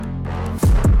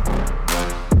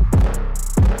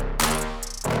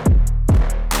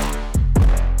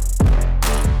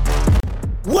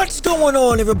going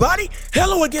on, everybody?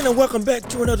 Hello again and welcome back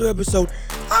to another episode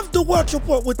of The Welch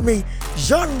Report with me,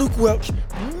 Jean-Luc Welch.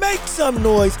 Make some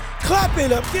noise, clap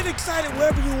it up, get excited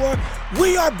wherever you are.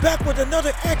 We are back with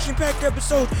another action-packed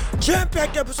episode,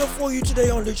 jam-packed episode for you today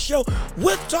on this show.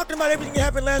 We're talking about everything that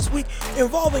happened last week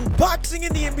involving boxing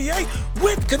in the NBA,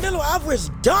 with Canelo Alvarez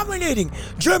dominating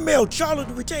Charlo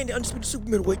to retain the undisputed super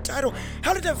middleweight title.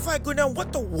 How did that fight go down?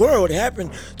 What the world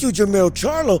happened to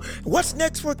Charlo? What's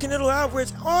next for Canelo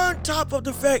Alvarez? On top of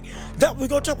the fact that we're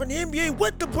going to talk about the NBA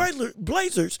with the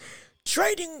Blazers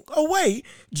trading away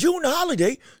Jrue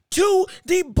Holiday to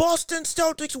the Boston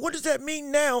Celtics. What does that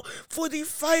mean now for the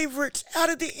favorites out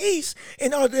of the East?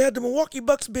 And have the Milwaukee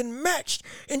Bucks been matched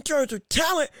in terms of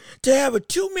talent to have a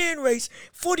two-man race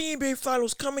for the NBA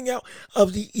Finals coming out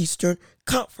of the Eastern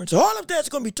Conference? All of that's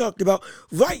going to be talked about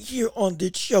right here on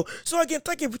this show. So again,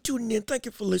 thank you for tuning in. Thank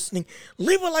you for listening.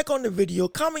 Leave a like on the video,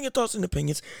 comment your thoughts and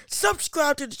opinions,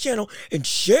 subscribe to the channel, and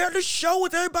share the show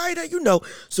with everybody that you know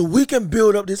so we can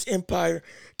build up this empire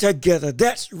together.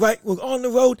 That's right. We're on the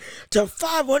road to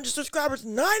 500 subscribers,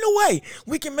 9 away.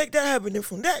 We can make that happen. And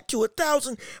from that to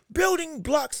 1,000, building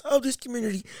blocks of this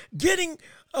community, getting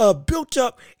built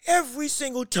up every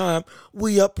single time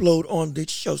we upload on this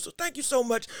show. So thank you so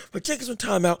much for taking some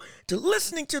time out to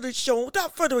listening to this show. And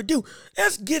without further ado,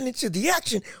 let's get into the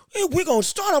action. And we're going to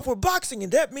start off with boxing,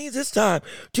 and that means it's time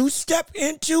to step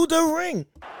into the ring.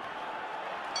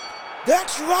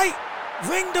 That's right.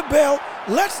 Ring the bell.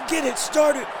 Let's get it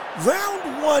started.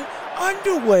 Round one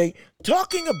underway,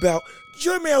 talking about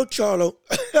Charlo.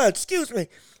 Excuse me.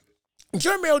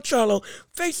 Charlo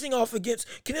facing off against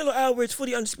Canelo Alvarez for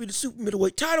the undisputed super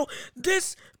middleweight title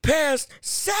this past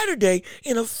Saturday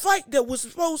in a fight that was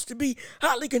supposed to be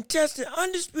hotly contested,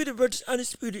 undisputed versus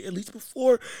undisputed, at least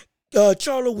before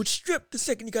Charlo would strip the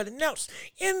second he got announced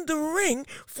in the ring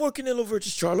for Canelo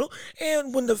versus Charlo.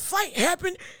 And when the fight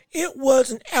happened, it was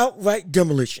an outright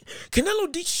demolition. Canelo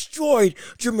destroyed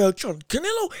Charlo.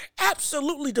 Canelo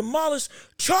absolutely demolished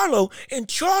Charlo, and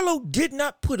Charlo did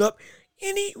not put up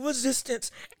any resistance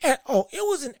at all. It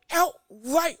was an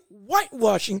outright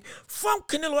whitewashing from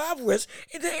Canelo Alvarez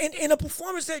in a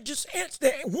performance that just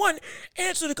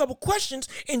answered a couple questions,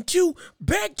 and two,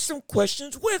 begged some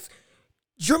questions with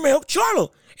Charlo.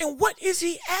 And what is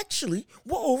he actually,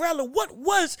 what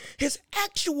was his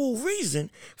actual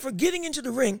reason for getting into the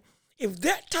ring if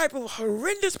that type of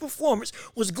horrendous performance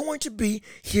was going to be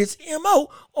his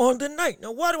MO on the night?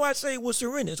 Now, why do I say it was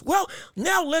horrendous? Well,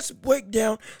 now let's break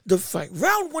down the fight.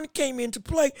 Round one came into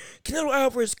play. Canelo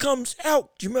Alvarez comes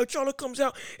out. Charlo comes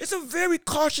out. It's a very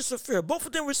cautious affair. Both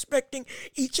of them respecting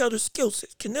each other's skill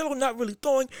sets. Canelo not really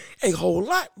throwing a whole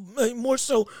lot, more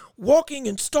so walking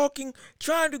and stalking,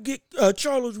 trying to get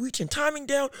Charlo's reach and timing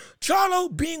down.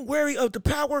 Charlo being wary of the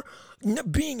power,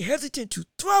 being hesitant to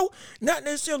throw, not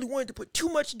necessarily wanting to put too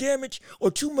much damage or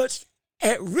too much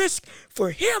at risk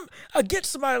for him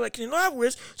against somebody like Canelo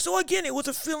Alvarez. So again, it was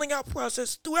a feeling out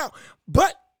process throughout.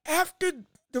 But after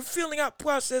the feeling out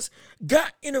process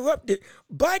got interrupted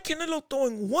by Canelo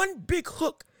throwing one big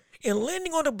hook and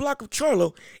landing on the block of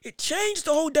Charlo, it changed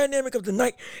the whole dynamic of the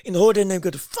night and the whole dynamic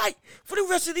of the fight for the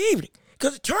rest of the evening.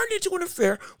 Because it turned into an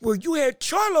affair where you had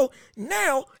Charlo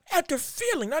now, after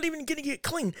feeling, not even getting it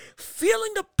clean,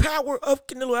 feeling the power of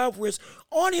Canelo Alvarez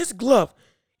on his glove,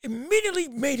 immediately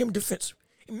made him defensive,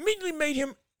 immediately made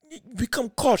him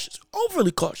become cautious,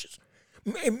 overly cautious,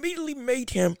 immediately made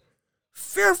him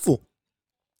fearful.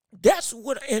 That's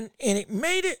what, and it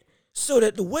made it so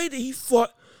that the way that he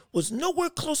fought was nowhere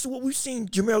close to what we've seen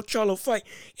Charlo fight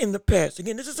in the past.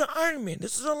 Again, this is an Iron Man.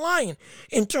 This is a lion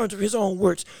in terms of his own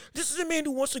words. This is a man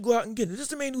who wants to go out and get it. This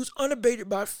is a man who's unabated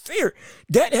by fear.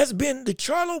 That has been the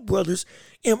Charlo brothers'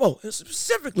 MO, and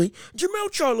specifically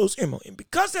Charlo's MO. And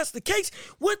because that's the case,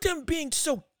 with him being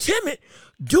so timid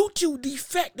due to the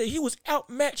fact that he was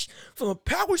outmatched from a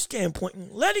power standpoint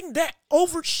and letting that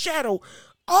overshadow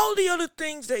all the other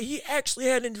things that he actually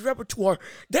had in his repertoire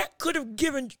that could have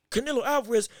given Canelo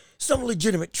Alvarez some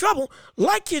legitimate trouble,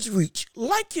 like his reach,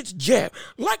 like his jab,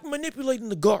 like manipulating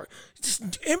the guard,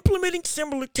 just implementing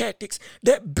similar tactics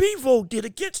that Bevo did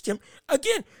against him.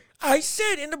 Again, I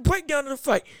said in the breakdown of the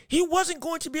fight, he wasn't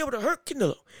going to be able to hurt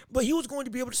Canelo, but he was going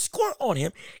to be able to score on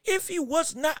him if he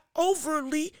was not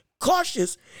overly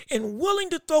cautious and willing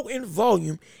to throw in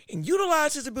volume and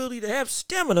utilize his ability to have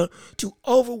stamina to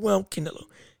overwhelm Canelo.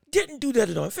 Didn't do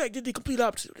that at all. In fact, did the complete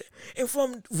opposite of that. And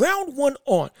from round one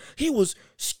on, he was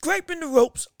scraping the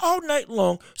ropes all night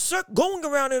long, going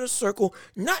around in a circle,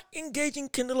 not engaging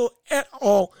Canelo at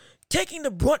all, taking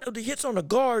the brunt of the hits on the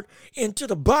guard into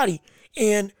the body.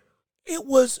 And it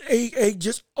was a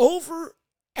just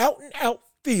out and out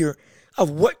fear of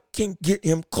what can get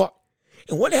him caught.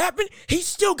 And what happened? He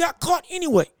still got caught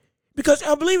anyway. Because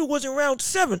I believe it was in round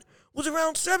 7. Was it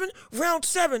round 7? Round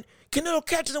 7, Canelo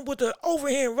catches him with an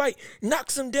overhand right,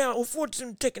 knocks him down, or forces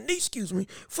him to take a knee,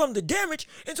 from the damage,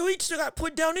 and so he still got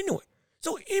put down anyway.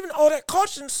 So even all that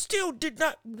caution still did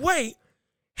not weigh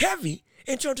heavy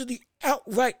in terms of the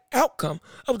outright outcome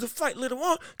of the fight later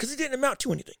on, because it didn't amount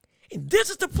to anything. And this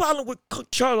is the problem with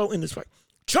Charlo in this fight.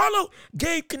 Charlo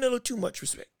gave Canelo too much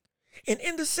respect. And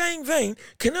in the same vein,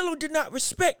 Canelo did not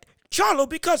respect Charlo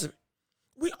because of it.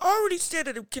 We already said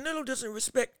that if Canelo doesn't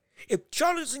respect, if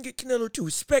Charlo doesn't get Canelo to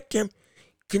respect him,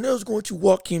 Canelo's going to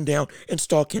walk him down and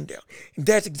stalk him down. And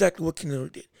that's exactly what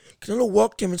Canelo did. Canelo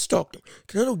walked him and stalked him.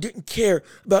 Canelo didn't care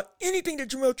about anything that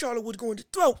Jermell Charlo was going to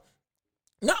throw,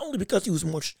 not only because he was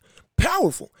more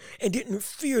powerful and didn't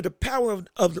fear the power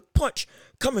of the punch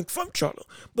coming from Charlo,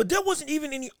 but there wasn't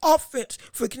even any offense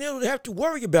for Canelo to have to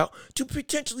worry about to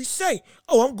potentially say,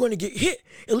 oh, I'm going to get hit.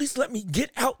 At least let me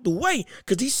get out the way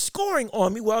because he's scoring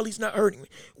on me while he's not hurting me.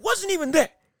 It wasn't even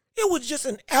that. It was just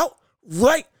an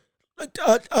outright,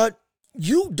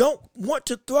 you don't want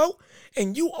to throw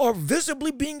and you are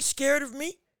visibly being scared of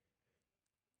me.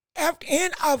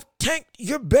 And I've tanked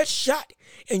your best shot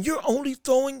and you're only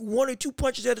throwing 1 or 2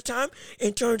 punches at a time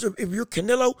in terms of if you're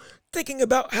Canelo thinking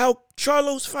about how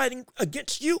Charlo's fighting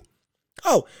against you.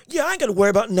 Oh, yeah, I ain't got to worry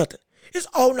about nothing. It's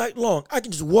all night long. I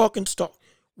can just walk and stalk,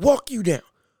 walk you down,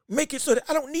 make it so that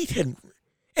I don't need head movement.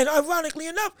 And ironically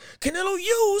enough, Canelo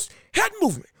used head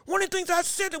movement. One of the things I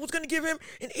said that was going to give him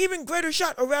an even greater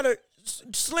shot, or rather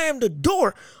slam the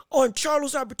door on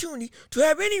Charlo's opportunity to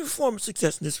have any form of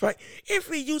success in this fight if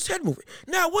he used head movement.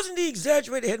 Now, it wasn't the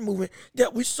exaggerated head movement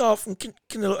that we saw from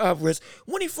Canelo Alvarez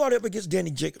when he fought up against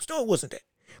Danny Jacobs. No, it wasn't that.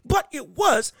 But it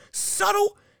was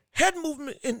subtle head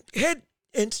movement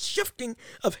and shifting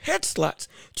of head slots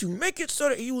to make it so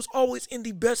that he was always in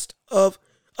the best of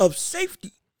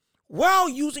safety while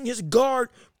using his guard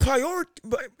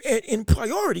in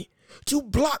priority to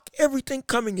block everything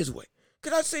coming his way.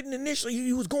 Because I said initially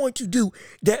he was going to do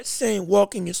that same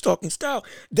walking and stalking style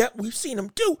that we've seen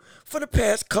him do for the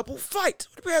past couple fights,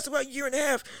 for the past about year and a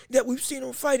half that we've seen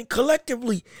him fighting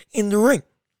collectively in the ring.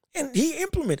 And he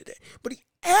implemented that. But he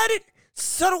added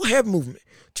subtle head movement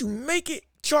to make it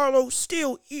Charlo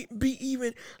still be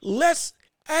even less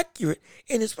accurate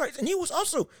in his fights. And he was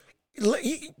also,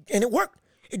 and it worked.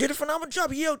 It did a phenomenal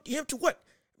job. He held him to what?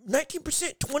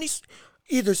 19%, 20,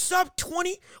 either sub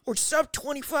 20 or sub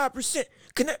 25%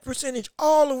 connect percentage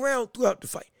all around throughout the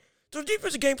fight. So the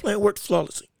defensive game plan worked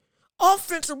flawlessly.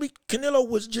 Offensively, Canelo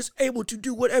was just able to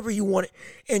do whatever he wanted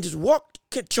and just walk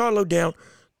Charlo down,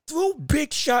 threw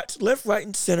big shots left, right,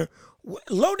 and center,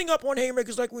 loading up on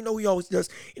haymakers like we know he always does.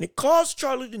 And it caused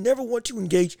Charlo to never want to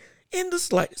engage in the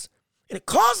slightest. And it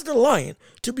caused the Lion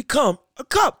to become a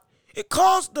cub. It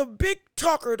caused the big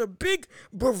talker, the big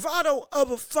bravado of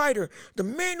a fighter, the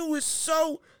man who is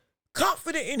so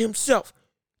confident in himself,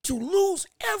 to lose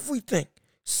everything,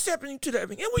 stepping into that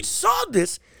ring. And we saw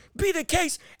this be the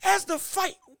case as the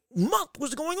fight month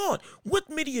was going on, with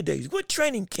media days, with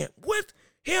training camp, with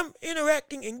him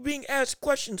interacting and being asked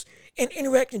questions and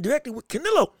interacting directly with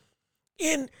Canelo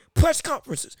in press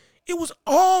conferences. It was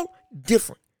all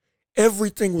different.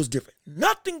 Everything was different.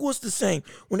 Nothing was the same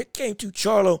when it came to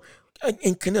Charlo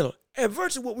and Canelo, and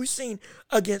versus what we've seen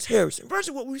against Harrison,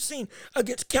 versus what we've seen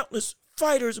against countless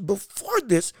fighters before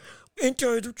this in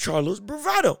terms of Charlo's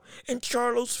bravado and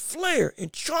Charlo's flair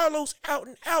and Charlo's out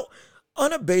and out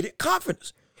unabated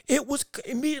confidence. It was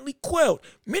immediately quelled.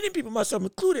 Many people, myself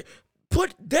included,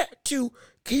 put that to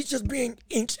he's just being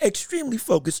extremely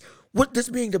focused with this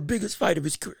being the biggest fight of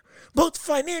his career, both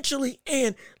financially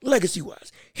and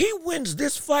legacy-wise. He wins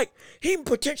this fight, he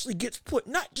potentially gets put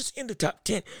not just in the top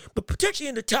 10, but potentially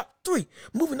in the top 3,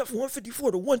 moving up from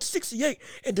 154 to 168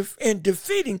 and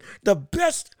defeating the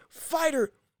best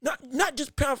fighter, not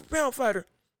just pound-for-pound fighter,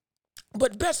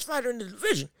 but best fighter in the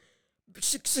division,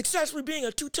 successfully being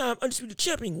a 2-time undisputed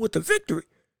champion with a victory.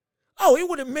 Oh, it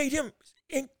would have made him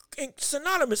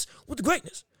synonymous with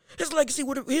greatness. His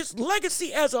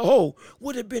legacy as a whole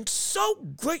would have been so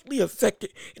greatly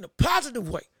affected in a positive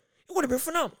way. It would have been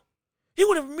phenomenal. He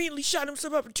would have immediately shot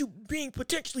himself up into being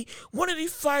potentially one of the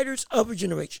fighters of a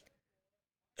generation.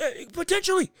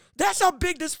 Potentially. That's how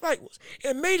big this fight was.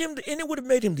 It would have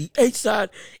made him the A-side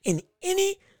in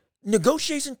any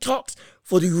negotiation talks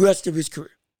for the rest of his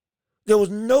career. There was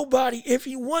nobody, if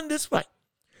he won this fight,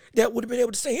 that would have been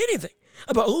able to say anything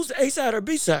about who's the A-side or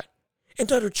B-side in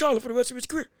terms of Charlo for the rest of his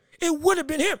career. It would have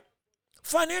been him.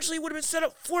 Financially, it would have been set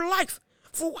up for life,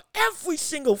 for every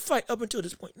single fight up until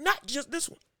this point, not just this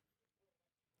one.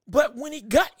 But when he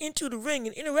got into the ring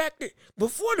and interacted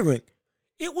before the ring,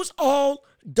 it was all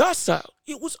docile.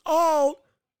 It was all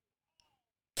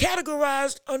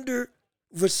categorized under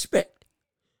respect,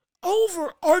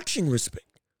 overarching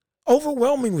respect,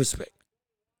 overwhelming respect.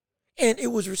 And it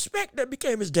was respect that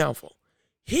became his downfall.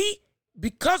 He,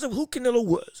 because of who Canelo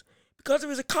was, because of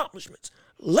his accomplishments,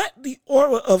 let the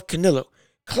aura of Canelo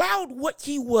cloud what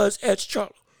he was as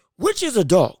Charlo, which is a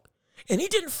dog. And he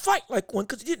didn't fight like one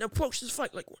because he didn't approach this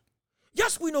fight like one.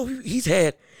 Yes, we know he's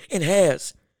had and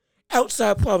has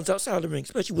outside problems outside the ring,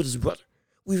 especially with his brother.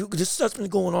 There's something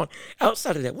going on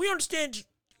outside of that. We understand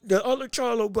the other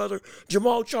Charlo brother,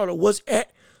 Jamal Charlo, was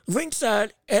at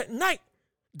ringside at night,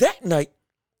 that night,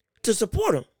 to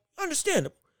support him.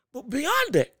 Understandable. But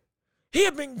beyond that, he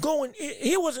had been going,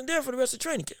 he wasn't there for the rest of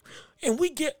training camp. And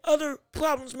we get other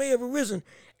problems may have arisen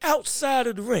outside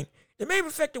of the ring that may have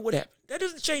affected what happened. That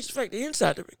doesn't change the fact that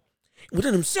inside the ring,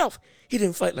 within himself, he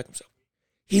didn't fight like himself.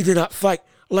 He did not fight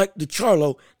like the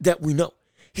Charlo that we know.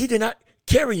 He did not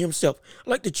carry himself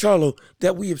like the Charlo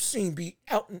that we have seen be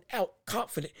out and out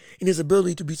confident in his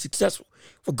ability to be successful,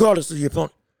 regardless of the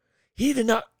opponent. He did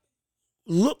not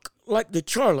look like the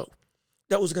Charlo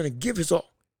that was going to give his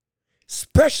all,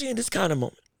 especially in this kind of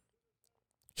moment.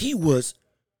 He was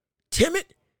timid.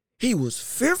 He was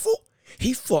fearful.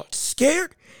 He fought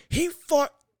scared. He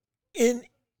fought in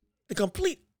the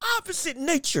complete opposite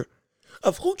nature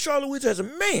of who Charlo is as a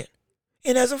man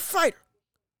and as a fighter.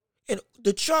 And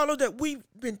the Charlo that we've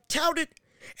been touted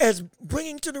as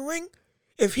bringing to the ring,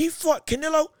 if he fought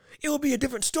Canelo, it would be a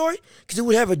different story because it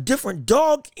would have a different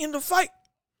dog in the fight.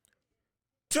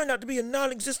 Turned out to be a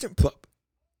non-existent pup.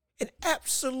 An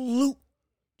absolute,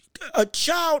 a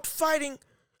child fighting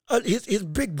his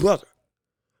big brother.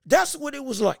 That's what it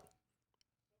was like.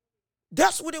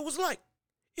 That's what it was like.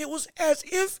 It was as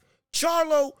if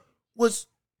Charlo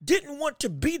didn't want to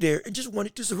be there and just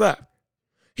wanted to survive.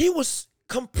 He was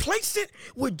complacent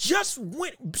with just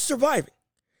surviving.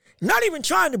 Not even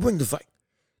trying to bring the fight.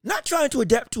 Not trying to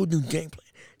adapt to a new game plan.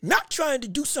 Not trying to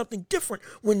do something different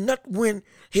when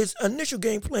his initial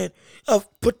game plan of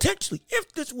potentially,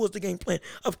 if this was the game plan,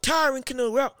 of tiring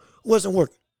Canelo out wasn't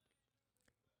working.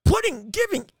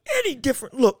 Giving any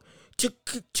different look to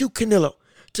Canelo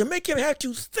to make him have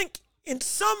to think in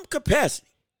some capacity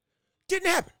didn't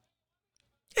happen.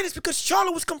 And it's because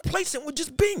Charlo was complacent with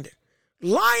just being there.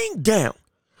 Lying down.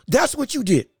 That's what you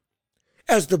did.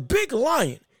 As the big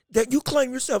lion that you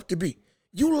claim yourself to be,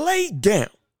 you laid down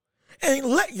and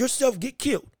let yourself get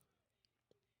killed.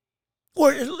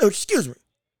 Or excuse me,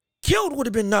 killed would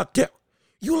have been knocked out.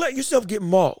 You let yourself get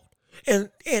mauled. And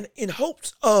in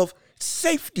hopes of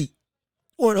safety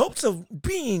or in hopes of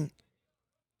being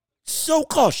so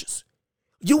cautious,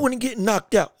 you wouldn't get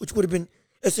knocked out, which would have been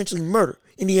essentially murder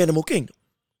in the animal kingdom.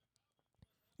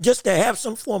 Just to have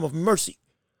some form of mercy.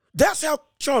 That's how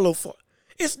Charlo fought.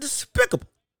 It's despicable.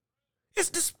 It's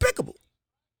despicable.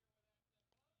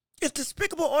 It's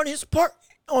despicable on his part,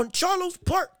 on Charlo's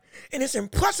part, and it's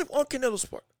impressive on Canelo's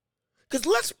part. Because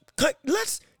let's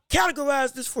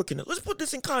categorize this for Canelo. Let's put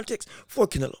this in context for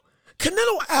Canelo.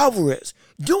 Canelo Alvarez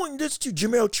doing this to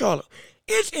Jermell Charlo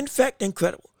is in fact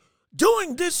incredible.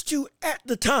 Doing this to, at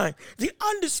the time, the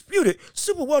undisputed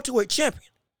super welterweight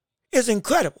champion is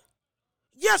incredible.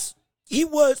 Yes, he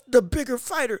was the bigger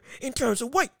fighter in terms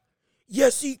of weight.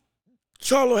 Yes,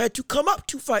 Charlo had to come up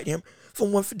to fight him from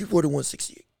 154 to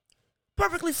 168.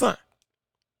 Perfectly fine.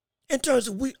 In terms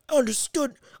of we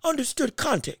understood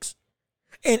context.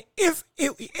 And if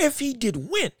he did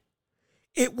win,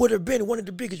 it would have been one of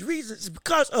the biggest reasons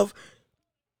because of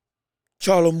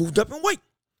Charlo moved up in weight.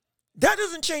 That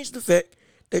doesn't change the fact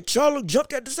that Charlo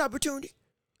jumped at this opportunity.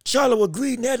 Charlo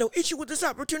agreed and had no issue with this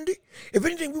opportunity. If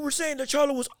anything, we were saying that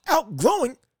Charlo was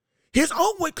outgrowing his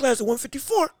own weight class at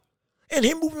 154, and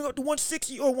him moving up to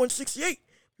 160 or 168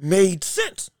 made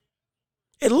sense.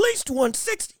 At least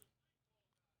 160.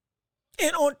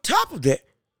 And on top of that,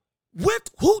 with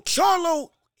who Charlo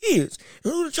is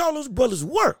and who the Charlo's brothers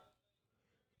were,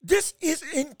 this is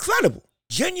incredible.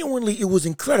 Genuinely, it was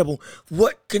incredible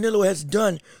what Canelo has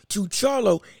done to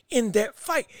Charlo in that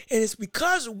fight. And it's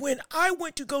because when I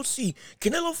went to go see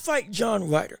Canelo fight John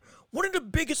Ryder, one of the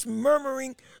biggest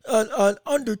murmuring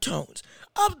undertones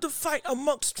of the fight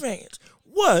amongst fans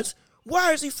was,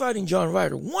 why is he fighting John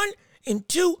Ryder? One, and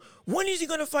two, when is he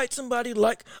going to fight somebody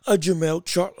like a Jermell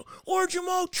Charlo or a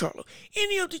Jamal Charlo?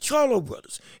 Any of the Charlo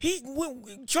brothers.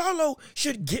 Charlo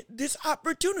should get this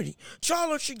opportunity.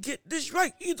 Charlo should get this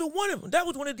right. Either one of them. That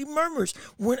was one of the murmurs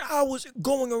when I was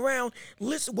going around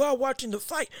while watching the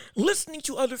fight, listening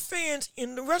to other fans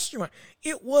in the restaurant.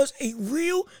 It was a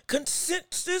real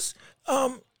consensus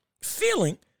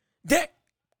feeling that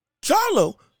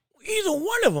Charlo, either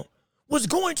one of them, was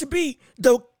going to be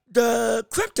the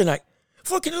kryptonite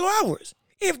for Canelo Alvarez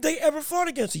if they ever fought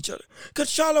against each other. Because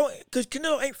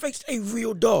Canelo ain't faced a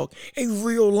real dog, a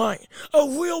real lion, a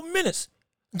real menace.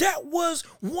 That was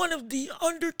one of the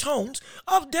undertones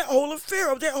of that whole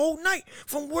affair, of that whole night,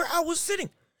 from where I was sitting.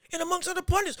 And amongst other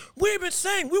pundits, we have been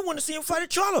saying we want to see him fight at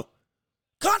Charlo.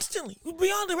 Constantly,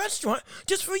 beyond the restaurant,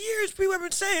 just for years, people have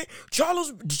been saying,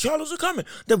 Charlos are coming,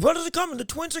 the brothers are coming, the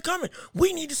twins are coming.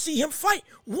 We need to see him fight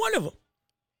one of them.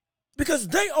 Because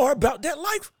they are about that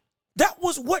life. That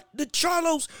was what the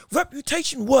Charlo's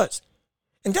reputation was.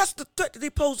 And that's the threat that they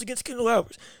posed against Canelo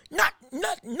Alvarez. Not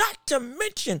to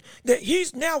mention that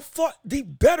he's now fought the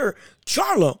better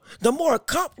Charlo, the more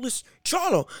accomplished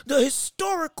Charlo,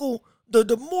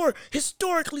 the more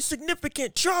historically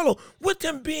significant Charlo, with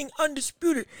him being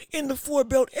undisputed in the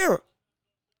four-belt era.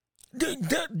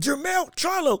 Jermell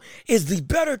Charlo is the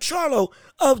better Charlo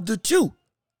of the two.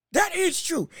 That is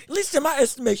true. At least in my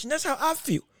estimation, that's how I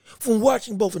feel from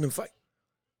watching both of them fight.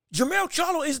 Jermell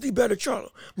Charlo is the better Charlo,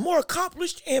 more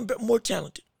accomplished and more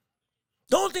talented.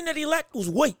 The only thing that he lacked was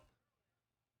weight.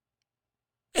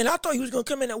 And I thought he was going to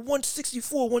come in at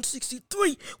 164,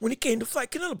 163 when he came to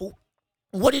fight Canelo. But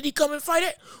what did he come and fight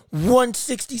at?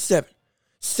 167.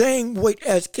 Same weight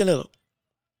as Canelo.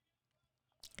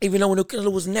 Even though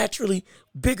Canelo was naturally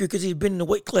bigger because he'd been in the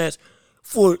weight class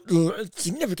for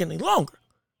significantly longer.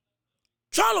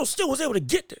 Charlo still was able to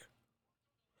get there,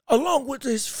 along with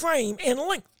his frame and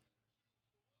length.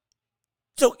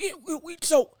 So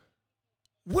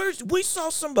we saw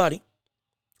somebody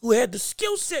who had the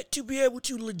skill set to be able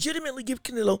to legitimately give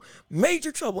Canelo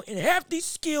major trouble and have these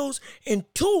skills and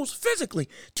tools physically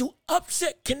to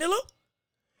upset Canelo,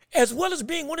 as well as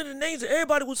being one of the names that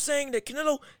everybody was saying that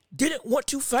Canelo didn't want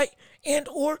to fight and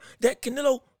or that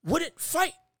Canelo wouldn't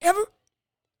fight ever.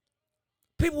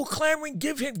 People were clamoring,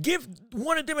 give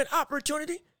one of them an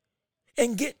opportunity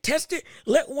and get tested.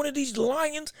 Let one of these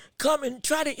lions come and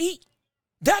try to eat.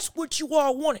 That's what you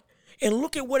all wanted. And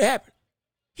look at what happened.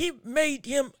 He made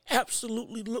him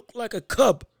absolutely look like a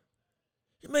cub.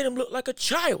 He made him look like a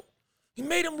child. He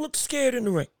made him look scared in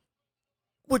the ring,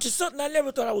 which is something I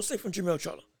never thought I would say from Jermell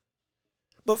Charlo.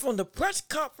 But from the press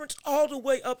conference all the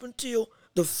way up until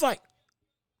the fight,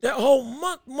 that whole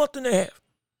month and a half,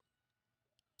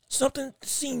 something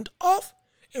seemed off,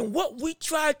 and what we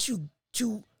tried to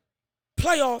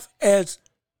play off as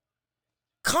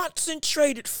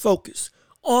concentrated focus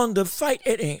on the fight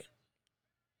at hand.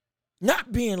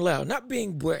 Not being loud, not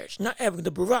being brash, not having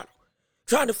the bravado.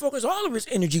 Trying to focus all of his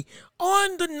energy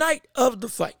on the night of the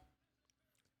fight.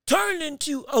 Turned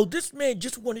into, oh, this man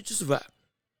just wanted to survive.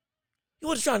 He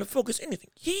wasn't trying to focus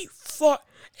anything. He fought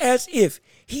as if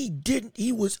he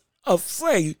was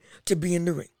afraid to be in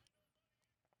the ring.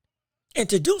 And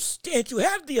to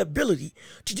have the ability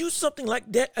to do something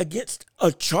like that against a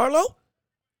Charlo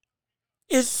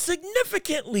is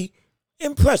significantly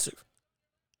impressive.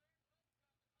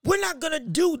 We're not going to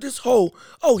do this whole,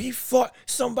 oh, he fought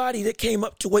somebody that came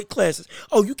up to weight classes.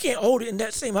 Oh, you can't hold it in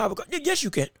that same high regard. Yes,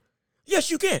 you can. Yes,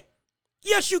 you can.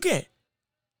 Yes, you can.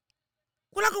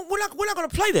 We're not going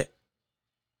to play that.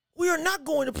 We are not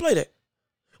going to play that.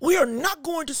 We are not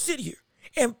going to sit here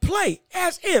and play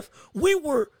as if we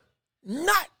were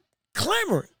not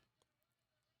clamoring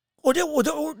or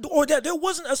that there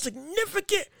wasn't a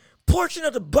significant portion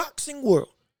of the boxing world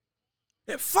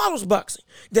that follows boxing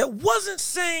that wasn't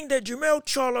saying that Jermell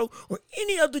Charlo or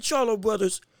any of the Charlo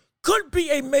brothers could be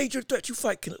a major threat to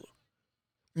fight Canelo.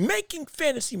 Making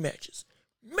fantasy matches,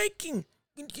 making,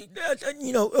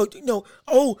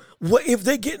 what if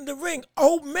they get in the ring?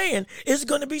 Oh man, it's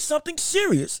going to be something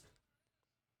serious.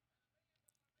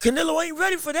 Canelo ain't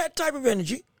ready for that type of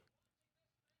energy.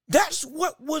 That's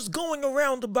what was going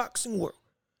around the boxing world,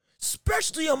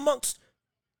 especially against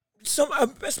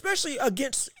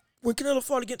when Canelo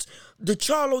fought against the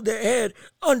Charlo that had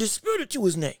undisputed to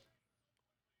his name.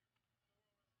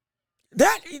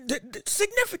 That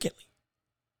significantly.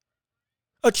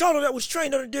 A Charlo that was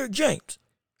trained under Derrick James.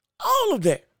 All of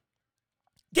that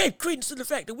gave credence to the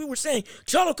fact that we were saying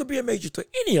Charlo could be a major threat,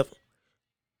 any of them,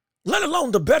 let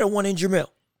alone the better one in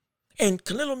Jermell. And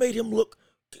Canelo made him look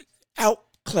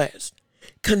outclassed.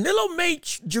 Canelo made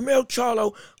Jermell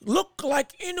Charlo look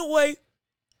like, in a way,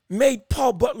 made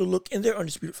Paul Butler look in their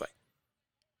undisputed fight.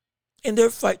 In their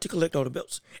fight to collect all the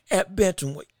belts at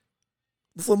bantamweight.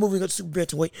 Before moving up to super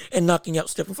bantamweight and knocking out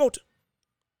Stephen Fulton.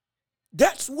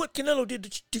 That's what Canelo did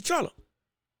to Charlo.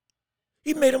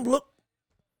 He made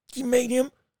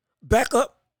him back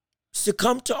up,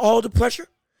 succumb to all the pressure,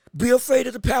 be afraid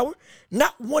of the power,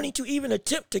 not wanting to even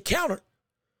attempt to counter.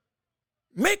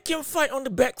 make him fight on the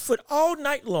back foot all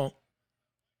night long,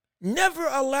 never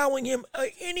allowing him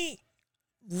any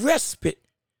respite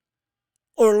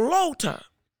or low time,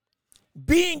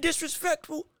 being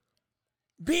disrespectful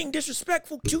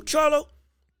to Charlo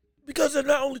because of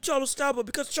not only Charlo's style, but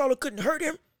because Charlo couldn't hurt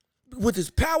him with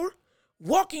his power,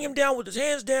 walking him down with his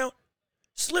hands down,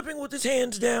 slipping with his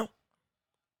hands down,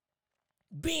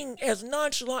 being as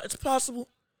nonchalant as possible,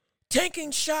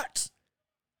 tanking shots,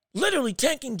 literally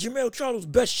tanking Jermell Charlo's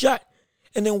best shot,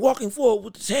 and then walking forward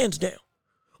with his hands down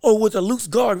or with a loose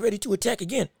guard ready to attack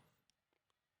again.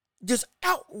 Just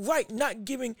outright not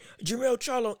giving Jermell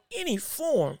Charlo any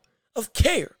form of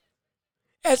care,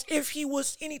 as if he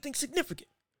was anything significant.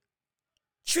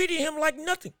 Treating him like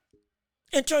nothing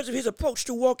in terms of his approach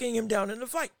to walking him down in the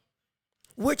fight,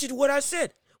 which is what I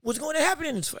said was going to happen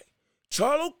in this fight.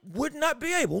 Charlo would not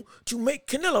be able to make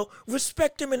Canelo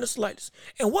respect him in the slightest.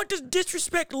 And what does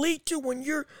disrespect lead to when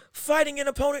you're fighting an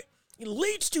opponent? It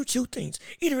leads to two things.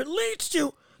 Either it leads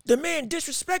to the man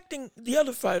disrespecting the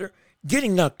other fighter,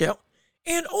 getting knocked out,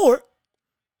 and or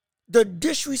the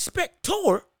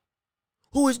disrespector,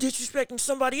 who is disrespecting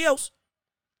somebody else,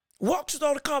 walks with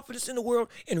all the confidence in the world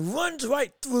and runs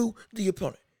right through the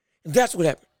opponent. And that's what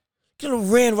happened.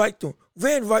 Canelo ran right through him,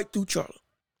 ran right through Charlo,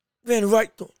 ran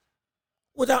right through him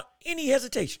without any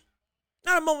hesitation.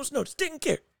 Not a moment's notice, didn't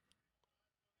care.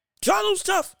 Charlo's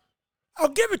tough. I'll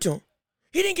give it to him.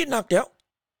 He didn't get knocked out.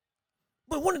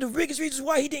 But one of the biggest reasons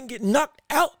why he didn't get knocked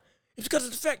out is because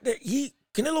of the fact that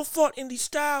Canelo fought in the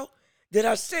style that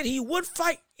I said he would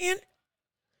fight in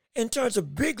terms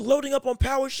of big loading up on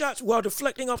power shots while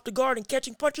deflecting off the guard and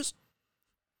catching punches,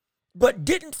 but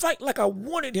didn't fight like I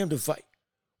wanted him to fight,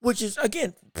 which is,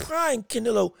 again, prying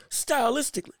Canelo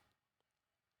stylistically,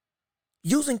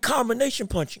 using combination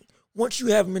punching once you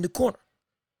have him in the corner,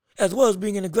 as well as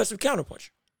being an aggressive counterpuncher.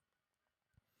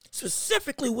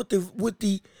 Specifically with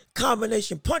the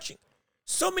combination punching,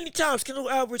 so many times Canelo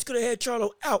Alvarez could have had Charlo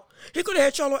out. He could have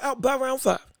had Charlo out by round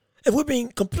 5. If we're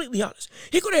being completely honest,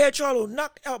 he could have had Charlo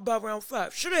knocked out by round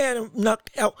 5. Should have had him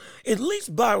knocked out at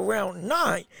least by round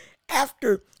 9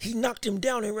 after he knocked him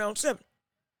down in round 7.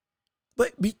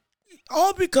 But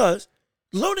all because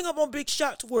loading up on big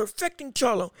shots were affecting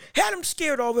Charlo, had him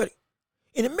scared already.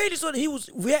 And it made it so that he was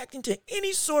reacting to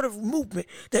any sort of movement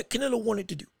that Canelo wanted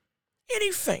to do.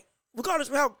 Any feint, regardless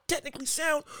of how technically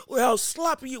sound or how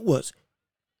sloppy it was.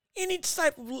 Any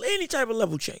type of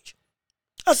level change.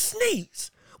 A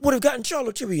sneeze would have gotten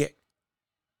Charlo to react.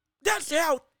 That's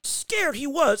how scared he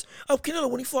was of Canelo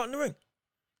when he fought in the ring.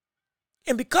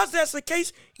 And because that's the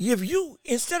case, if you,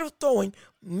 instead of throwing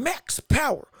max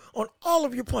power on all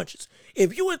of your punches,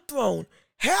 if you had thrown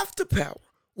half the power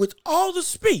with all the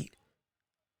speed,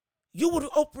 you would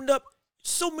have opened up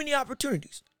so many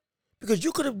opportunities. Because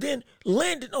you could have then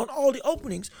landed on all the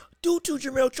openings due to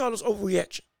Jermell Charlo's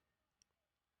overreaction.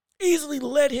 Easily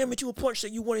led him into a punch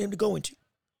that you wanted him to go into.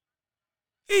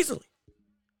 Easily.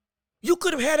 You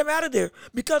could have had him out of there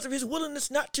because of his willingness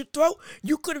not to throw.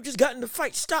 You could have just gotten the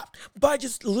fight stopped by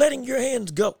just letting your hands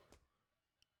go.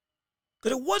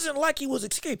 Because it wasn't like he was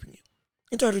escaping you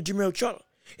in terms of Jermell Charlo.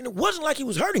 And it wasn't like he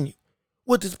was hurting you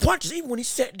with his punches, even when he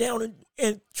sat down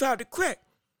and tried to crack.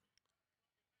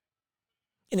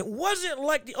 And it wasn't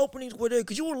like the openings were there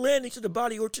because you were landing to the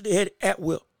body or to the head at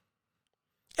will.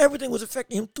 Everything was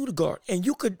affecting him through the guard. And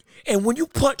when you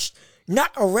punched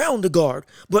not around the guard,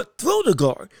 but through the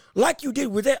guard, like you did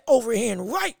with that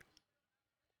overhand right,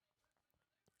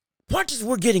 punches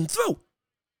were getting through.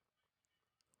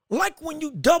 Like when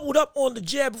you doubled up on the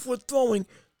jab before throwing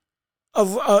a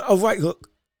right hook.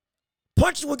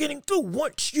 Punches were getting through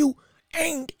once you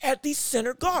aimed at the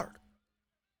center guard.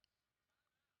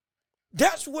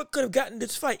 That's what could have gotten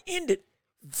this fight ended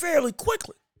fairly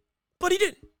quickly. But he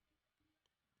didn't.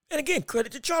 And again,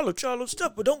 credit to Charlo. Charlo's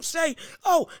stuff. But don't say,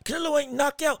 oh, Canelo ain't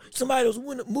knocked out somebody that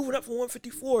was moving up from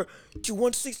 154 to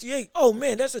 168. Oh,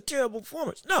 man, that's a terrible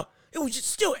performance. No, it was just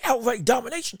still outright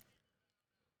domination.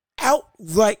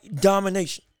 Outright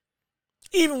domination.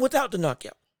 Even without the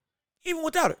knockout. Even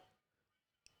without it.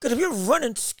 Because if you're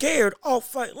running scared all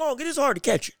fight long, it is hard to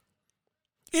catch you.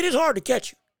 It is hard to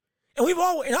catch you.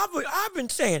 And I've been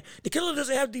saying that Canelo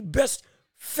doesn't have the best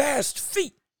fast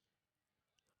feet.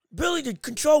 Ability to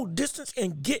control distance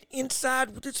and get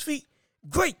inside with his feet,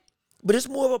 great. But it's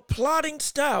more of a plodding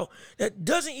style that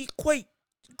doesn't equate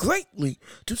greatly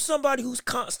to somebody who's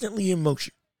constantly in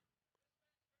motion.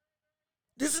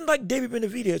 This isn't like David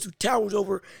Benavidez, who towers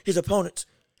over his opponents,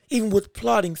 even with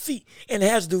plodding feet, and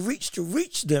has the reach to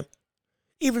reach them,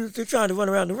 even if they're trying to run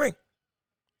around the ring.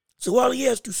 So while he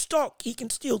has to stalk, he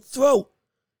can still throw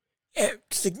at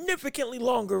significantly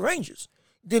longer ranges.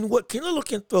 than what Canelo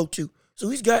can throw to. So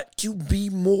he's got to be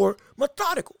more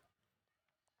methodical.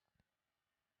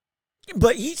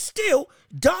 But he still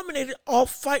dominated all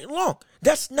fight long.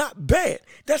 That's not bad.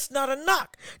 That's not a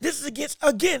knock. This is against,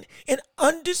 again, an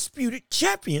undisputed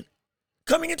champion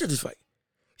coming into this fight.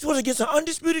 He was against an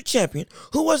undisputed champion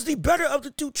who was the better of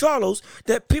the two Charlos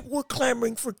that people were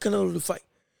clamoring for Canelo to fight.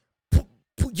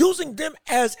 Using them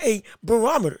as a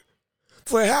barometer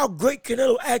for how great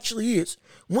Canelo actually is.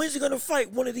 When's he going to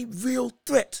fight one of the real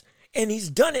threats? And he's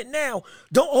done it now.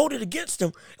 Don't hold it against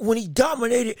him when he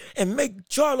dominated and made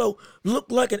Charlo look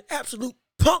like an absolute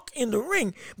punk in the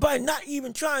ring by not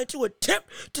even trying to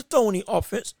attempt to throw any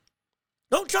offense.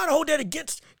 Don't try to hold that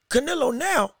against Canelo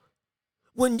now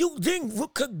when you then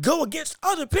could go against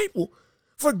other people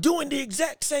for doing the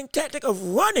exact same tactic of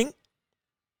running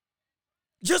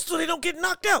just so they don't get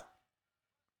knocked out.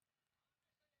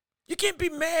 You can't be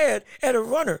mad at a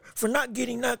runner for not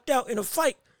getting knocked out in a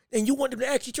fight and you want them to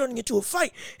actually turn it into a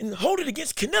fight and hold it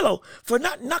against Canelo for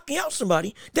not knocking out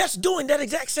somebody that's doing that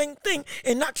exact same thing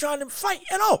and not trying to fight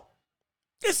at all.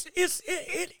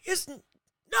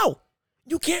 No,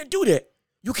 you can't do that.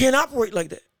 You can't operate like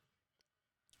that.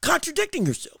 Contradicting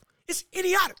yourself. It's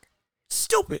idiotic.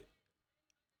 Stupid.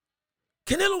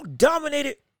 Canelo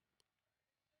dominated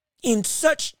in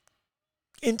such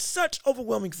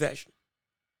overwhelming fashion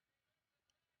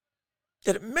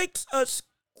that it makes us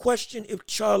question if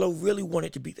Charlo really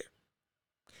wanted to be there.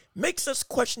 Makes us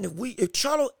question if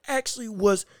Charlo actually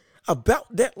was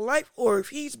about that life or if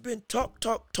he's been talk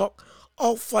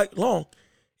all fight long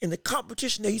in the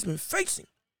competition that he's been facing.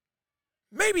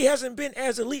 Maybe hasn't been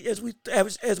as elite as we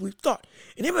thought.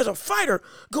 And him as a fighter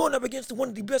going up against one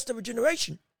of the best of a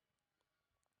generation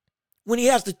when he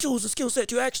has the tools and skill set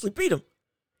to actually beat him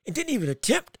and didn't even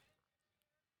attempt.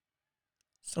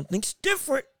 Something's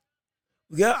different.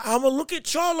 I'm going to look at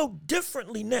Charlo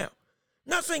differently now.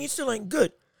 Not saying he still ain't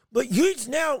good, but he's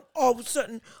now all of a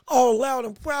sudden all loud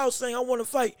and proud saying, I want to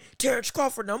fight Terrence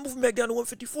Crawford. Now I'm moving back down to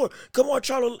 154. Come on,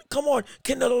 Charlo. Come on,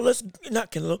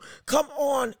 Canelo. Come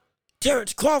on,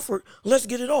 Terrence Crawford. Let's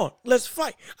get it on. Let's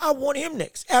fight. I want him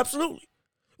next. Absolutely.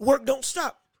 Work don't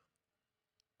stop.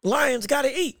 Lions got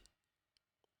to eat.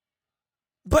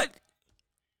 But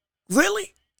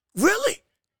really? Really?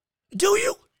 Do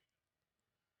you?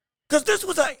 Because this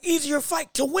was an easier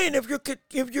fight to win if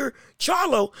you're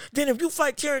Charlo than if you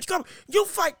fight Terrence Crawford. You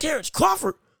fight Terrence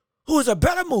Crawford, who is a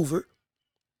better mover,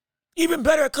 even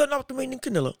better at cutting off the ring than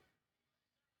Canelo.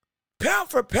 Pound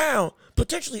for pound,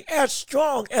 potentially as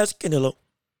strong as Canelo.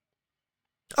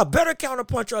 A better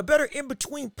counterpuncher, a better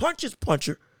in-between punches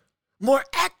puncher, more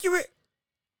accurate,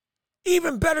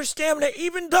 even better stamina,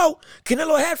 even though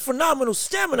Canelo had phenomenal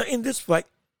stamina in this fight.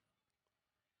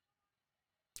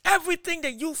 Everything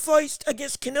that you faced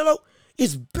against Canelo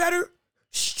is better,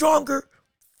 stronger,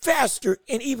 faster,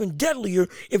 and even deadlier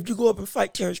if you go up and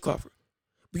fight Terrence Crawford.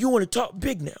 But you want to talk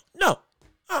big now. No.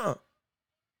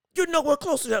 You're nowhere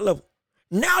close to that level.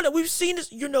 Now that we've seen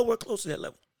this, you're nowhere close to that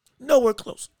level. Nowhere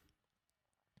close.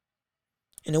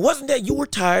 And it wasn't that you were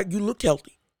tired, you looked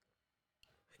healthy.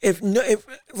 If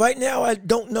right now I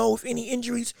don't know if any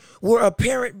injuries were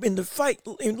apparent in the fight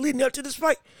and leading up to this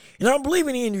fight, and I don't believe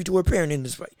any injuries were apparent in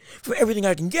this fight for everything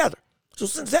I can gather. So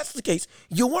since that's the case,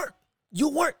 you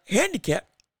weren't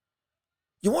handicapped,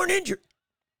 you weren't injured,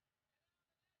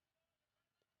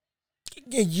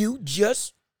 and you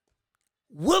just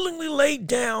willingly laid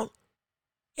down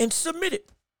and submitted,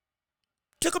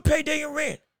 took a payday and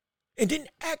ran, and didn't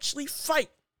actually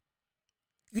fight.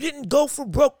 You didn't go for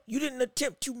broke. You didn't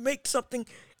attempt to make something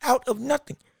out of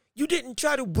nothing. You didn't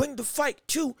try to bring the fight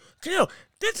to Canelo.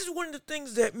 This is one of the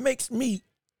things that makes me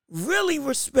really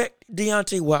respect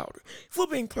Deontay Wilder, if we're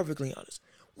being perfectly honest.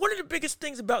 One of the biggest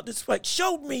things about this fight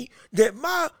showed me that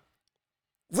my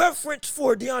reference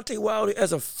for Deontay Wilder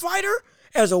as a fighter,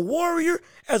 as a warrior,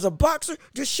 as a boxer,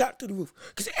 just shot through the roof.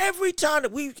 Because every time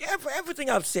that everything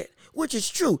I've said, which is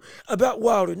true about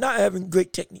Wilder not having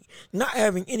great technique, not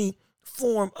having any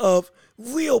form of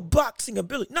real boxing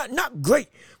ability. Not great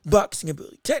boxing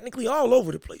ability. Technically all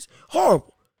over the place.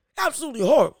 Horrible. Absolutely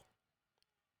horrible.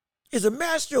 Is a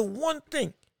master of one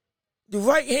thing. The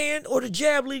right hand or the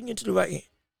jab leading into the right hand.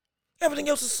 Everything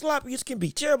else is sloppy as can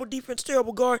be. Terrible defense,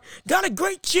 terrible guard. Got a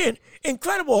great chin.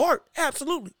 Incredible heart.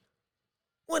 Absolutely.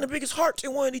 One of the biggest hearts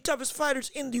and one of the toughest fighters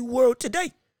in the world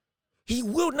today. He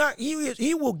will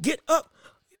get up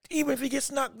even if he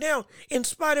gets knocked down in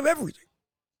spite of everything.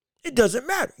 It doesn't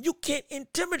matter. You can't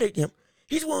intimidate him.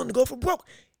 He's willing to go for broke,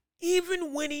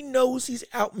 even when he knows he's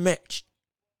outmatched.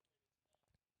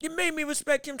 It made me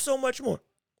respect him so much more.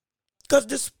 Because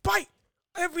despite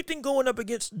everything going up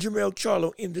against Jermell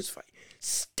Charlo in this fight.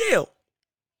 Still,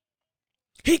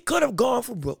 he could have gone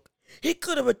for broke. He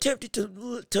could have attempted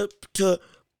to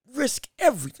risk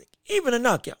everything, even a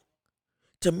knockout,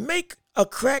 to make a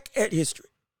crack at history.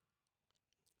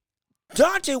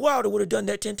 Deontay Wilder would have done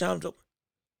that 10 times over.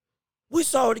 We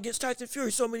saw it against Tyson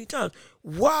Fury so many times.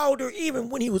 Wilder, even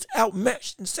when he was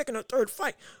outmatched in second or third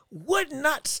fight, would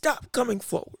not stop coming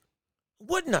forward.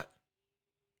 Would not.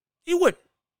 He wouldn't.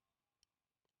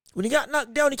 When he got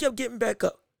knocked down, he kept getting back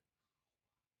up.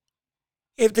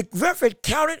 If the ref had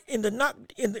counted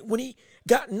when he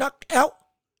got knocked out,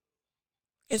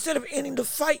 instead of ending the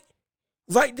fight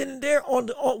right then and there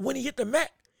when he hit the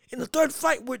mat in the third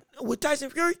fight with Tyson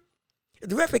Fury, if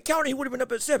the ref had counted, he would have been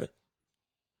up at 7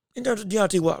 in terms of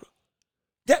Deontay Wilder.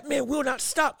 That man will not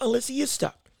stop unless he is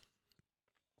stopped.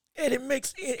 And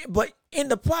but in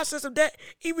the process of that,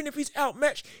 even if he's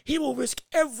outmatched, he will risk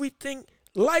everything,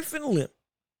 life and limb,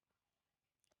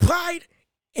 pride,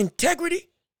 integrity.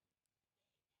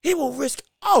 He will risk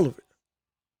all of it.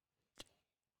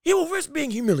 He will risk being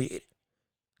humiliated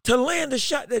to land the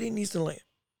shot that he needs to land.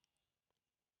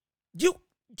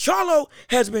 Charlo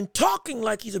has been talking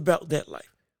like he's about that life.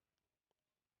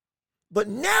 But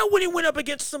now when he went up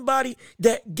against somebody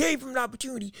that gave him an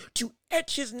opportunity to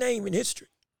etch his name in history,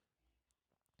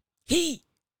 he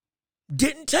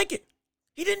didn't take it.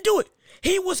 He didn't do it.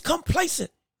 He was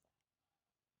complacent.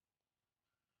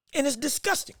 And it's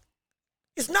disgusting.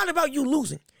 It's not about you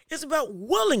losing. It's about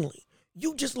willingly.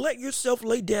 You just let yourself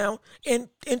lay down and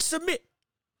submit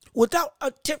without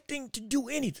attempting to do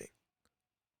anything.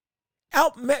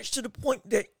 Outmatched to the point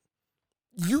that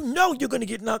you know you're going to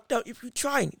get knocked out if you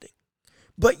try anything.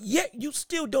 But yet you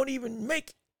still don't even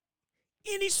make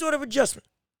any sort of adjustment.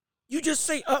 You just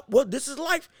say, well, this is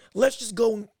life. Let's just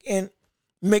go and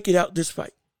make it out this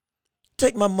fight.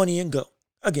 Take my money and go.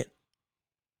 Again.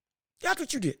 That's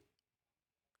what you did.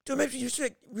 To make you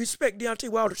respect Deontay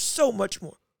Wilder so much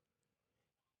more.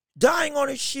 Dying on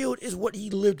his shield is what he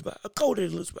lived by. A code that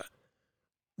he lives by.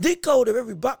 The code of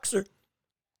every boxer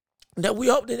that we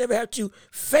hope they never have to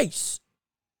face.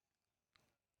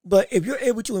 But if you're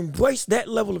able to embrace that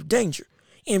level of danger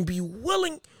and be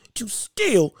willing to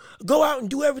still go out and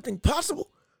do everything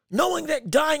possible, knowing that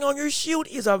dying on your shield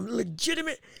is a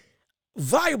legitimate,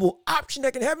 viable option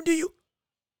that can happen to you,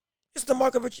 it's the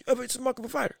mark of a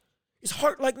fighter. It's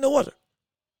heart like no other.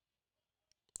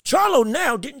 Charlo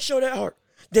now didn't show that heart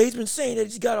that he's been saying that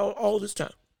he's got all this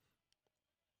time.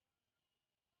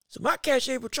 So my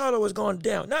cachet for Charlo has gone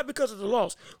down, not because of the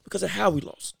loss, because of how we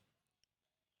lost.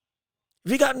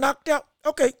 If he got knocked out,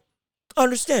 okay,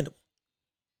 understandable.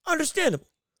 Understandable.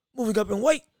 Moving up in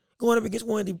weight, going up against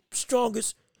one of the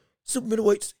strongest super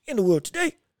middleweights in the world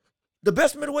today. The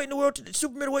best middleweight in the world,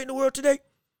 super middleweight in the world today.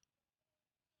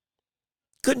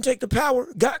 Couldn't take the power,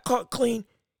 got caught clean,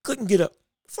 couldn't get up.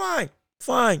 Fine.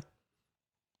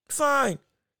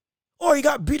 Or he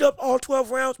got beat up all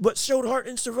 12 rounds, but showed heart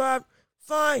and survived.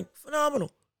 Fine,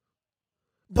 phenomenal.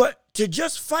 But to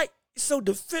just fight so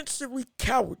defensively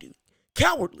cowardly.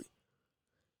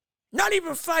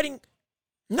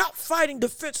 Not fighting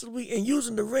defensively and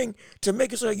using the ring to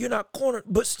make it so that you're not cornered,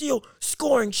 but still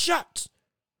scoring shots.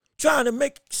 Trying to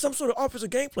make some sort of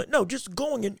offensive game plan. No, just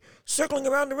going and circling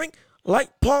around the ring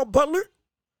like Paul Butler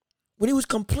when he was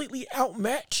completely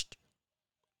outmatched.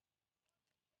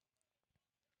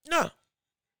 No.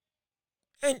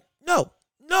 And no.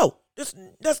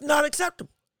 That's not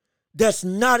acceptable. That's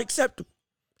not acceptable.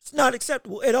 It's not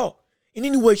acceptable at all. In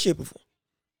any way, shape, or form.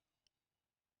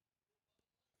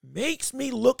 Makes me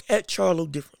look at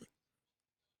Charlo differently.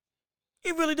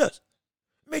 It really does.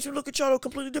 Makes me look at Charlo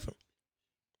completely differently.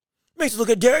 Makes me look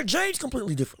at Derrick James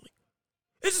completely differently.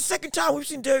 It's the second time we've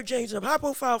seen Derrick James in a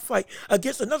high-profile fight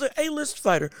against another A-list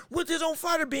fighter, with his own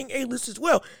fighter being A-list as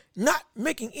well, not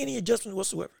making any adjustment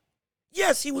whatsoever.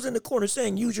 Yes, he was in the corner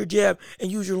saying, use your jab and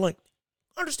use your length.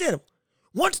 Understandable.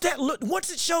 Once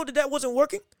it showed that wasn't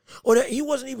working, or that he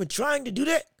wasn't even trying to do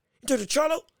that in terms of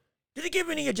Charlo, did he give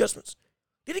any adjustments?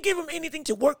 Did he give him anything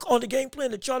to work on the game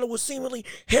plan that Charlo was seemingly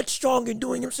headstrong in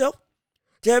doing himself?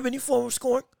 To have any form of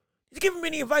scoring? Did he give him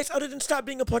any advice other than stop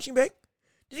being a punching bag?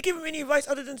 Did he give him any advice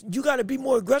other than you got to be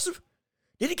more aggressive?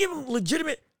 Did he give him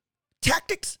legitimate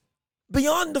tactics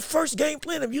beyond the first game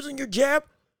plan of using your jab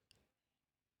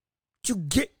to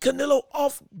get Canelo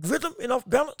off rhythm and off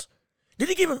balance? Did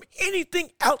he give him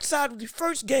anything outside of the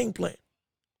first game plan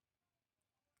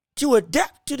to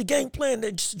adapt to the game plan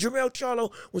that Jermell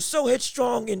Charlo was so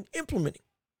headstrong in implementing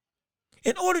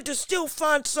in order to still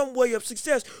find some way of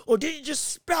success? Or did he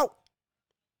just spout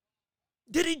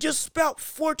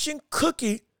fortune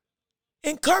cookie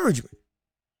encouragement?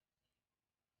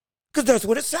 Because that's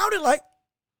what it sounded like.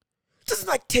 This is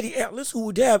like Teddy Atlas, who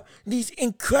would have these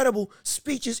incredible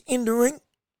speeches in the ring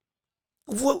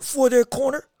for their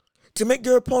corner to make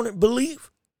their opponent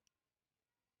believe.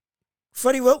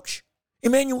 Freddie Roach,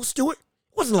 Emmanuel Stewart,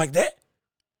 it wasn't like that.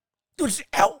 It was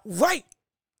outright.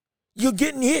 You're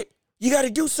getting hit. You got to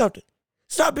do something.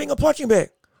 Stop being a punching bag.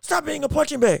 Stop being a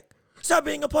punching bag. Stop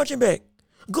being a punching bag.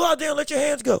 Go out there and let your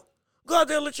hands go. Go out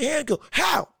there and let your hands go.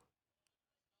 How?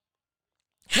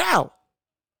 How?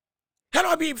 How do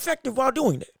I be effective while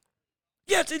doing that?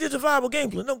 Yes, it is a viable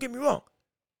game plan. Don't get me wrong.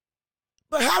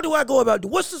 But how do I go about it?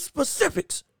 What's the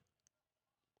specifics?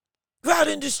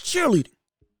 Rather than just cheerleading.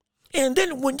 And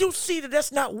then when you see that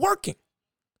that's not working,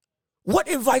 what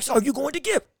advice are you going to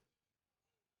give?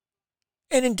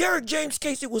 And in Derrick James'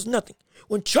 case, it was nothing.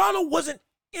 When Charlo wasn't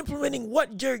implementing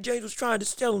what Derrick James was trying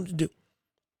to tell him to do,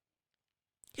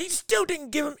 he still didn't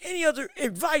give him any other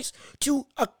advice to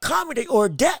accommodate or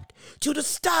adapt to the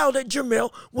style that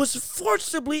Jermell was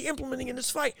forcibly implementing in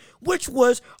this fight, which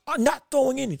was not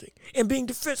throwing anything and being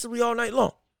defensively all night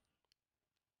long.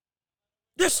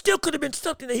 There still could have been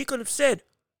something that he could have said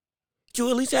to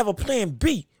at least have a plan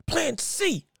B, plan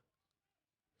C.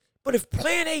 But if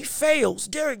plan A fails,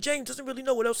 Derrick James doesn't really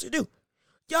know what else to do.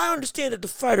 Y'all understand that the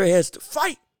fighter has to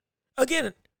fight.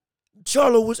 Again,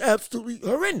 Charlo was absolutely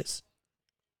horrendous.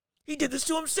 He did this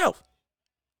to himself.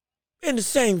 In the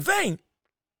same vein,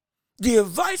 the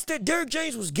advice that Derrick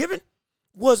James was given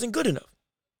wasn't good enough.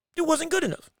 It wasn't good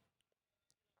enough.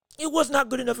 It was not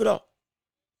good enough at all.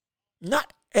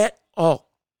 Not at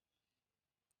all.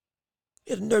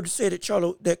 He had the nerve to say that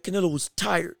Canelo was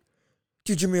tired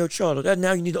to Jermell Charlo. That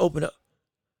now you need to open up.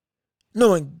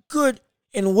 Knowing good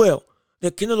and well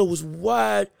that Canelo was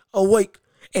wide awake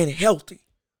and healthy.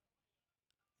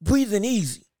 Breathing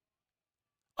easy.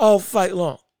 All fight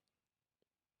long.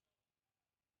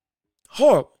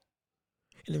 Horrible.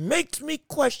 And it makes me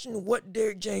question what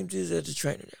Derrick James is as a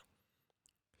trainer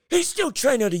now. He's still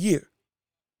trainer of the year.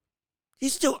 He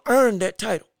still earned that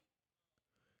title.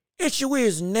 Issue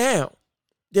is now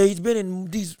that he's been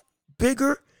in these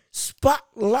bigger,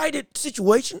 spotlighted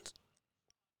situations,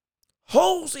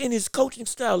 holes in his coaching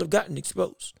style have gotten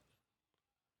exposed.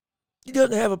 He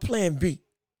doesn't have a plan B.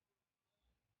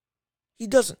 He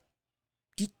doesn't.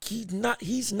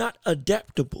 He's not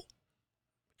adaptable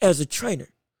as a trainer.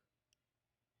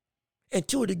 And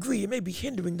to a degree, it may be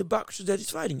hindering the boxers that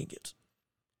he's fighting against.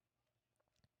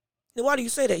 Now, why do you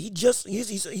say that?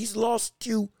 He's lost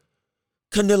to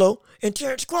Canelo and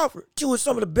Terrence Crawford, two of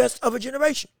some of the best of a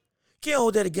generation. Can't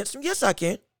hold that against him. Yes, I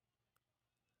can.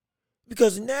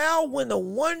 Because now when the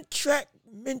one-track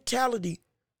mentality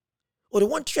or the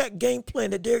one-track game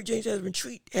plan that Derrick James has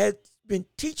been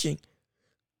teaching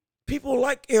people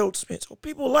like Errol Spence or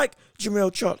people like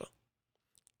Jermell Charlo,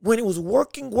 when it was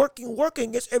working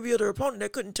against every other opponent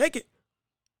that couldn't take it,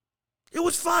 it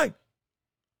was fine.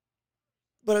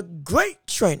 But a great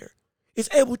trainer is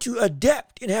able to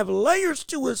adapt and have layers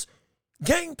to his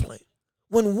game plan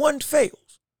when one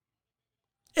fails,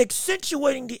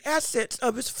 accentuating the assets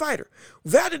of his fighter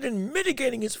rather than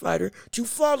mitigating his fighter to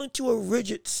fall into a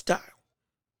rigid style.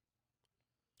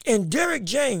 And Derrick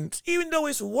James, even though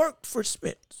it's worked for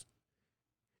Spence,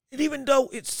 and even though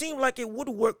it seemed like it would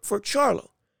work for Charlo,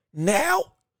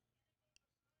 now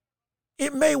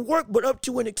it may work, but up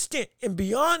to an extent. And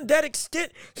beyond that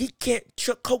extent, he can't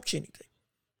coach anything.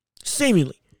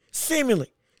 Seemingly.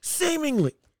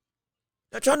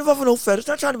 Not trying to ruffle no feathers,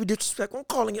 not trying to be disrespectful. I'm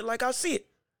calling it like I see it.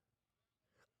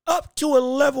 Up to a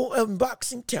level of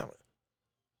boxing talent,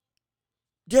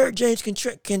 Derrick James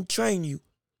can train you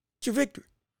to victory.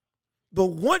 But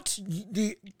once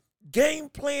the game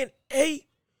plan A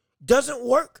doesn't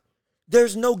work,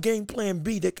 there's no game plan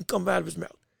B that can come out of his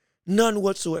mouth. None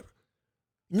whatsoever.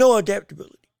 No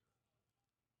adaptability.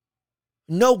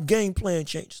 No game plan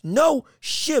changes. No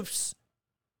shifts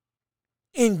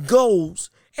in goals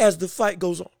as the fight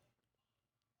goes on.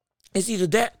 It's either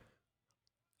that,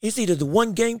 it's either the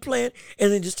one game plan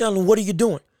and then just telling them, what are you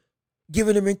doing?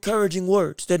 Giving them encouraging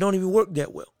words that don't even work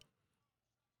that well.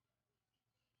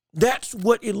 That's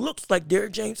what it looks like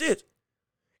Derrick James is.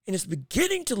 And it's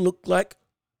beginning to look like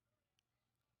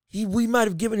we might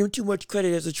have given him too much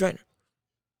credit as a trainer.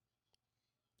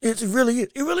 It really is.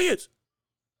 It really is.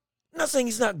 I'm not saying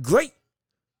he's not great,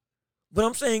 but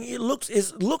I'm saying it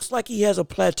looks like he has a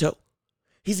plateau.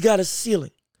 He's got a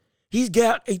ceiling. He's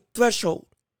got a threshold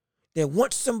that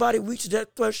once somebody reaches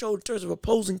that threshold in terms of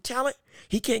opposing talent,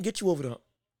 he can't get you over the hump.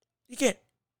 He can't.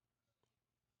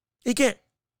 He can't.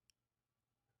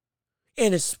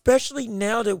 And especially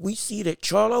now that we see that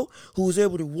Charlo, who was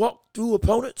able to walk through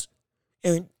opponents,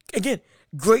 and again,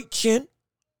 great chin,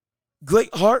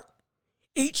 great heart,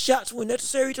 eat shots when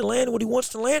necessary to land what he wants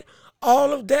to land.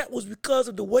 All of that was because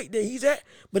of the weight that he's at.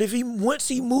 But if once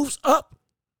he moves up,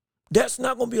 that's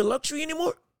not going to be a luxury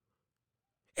anymore.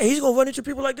 And he's going to run into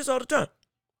people like this all the time.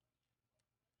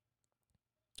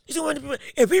 He's going to run into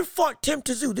people. If he fought Tim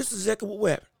Tszyu, this is exactly what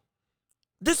would happen.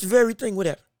 This very thing would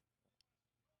happen.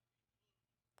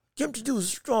 Tim Tszyu is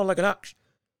strong like an ox.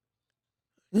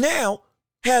 Now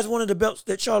has one of the belts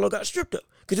that Charlo got stripped of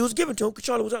because it was given to him because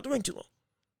Charlo was out the ring too long.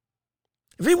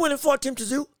 If he went and fought Tim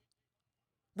Tszyu,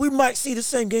 we might see the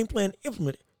same game plan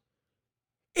implemented.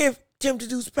 If Tim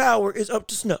Tszyu's power is up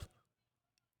to snuff.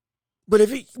 But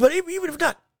even if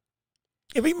not,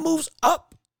 if he moves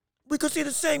up, we could see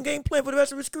the same game plan for the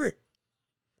rest of his career.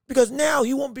 Because now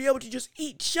he won't be able to just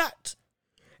eat shots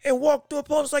and walk through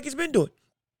opponents like he's been doing.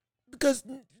 Because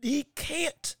he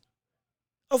can't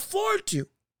afford to.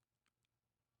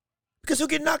 Because he'll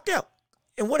get knocked out.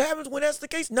 And what happens when that's the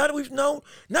case? Now that we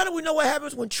know what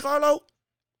happens when Charlo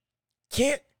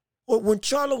can't, or when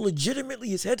Charlo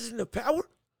legitimately is hesitant of power,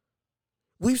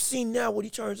 we've seen now what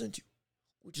he turns into,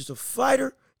 which is a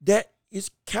fighter that is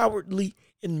cowardly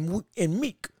and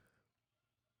meek.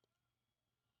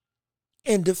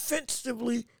 And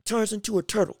defensively turns into a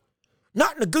turtle.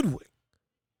 Not in a good way.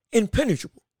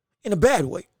 Impenetrable. In a bad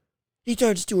way. He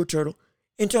turns into a turtle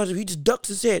in terms of he just ducks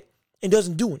his head and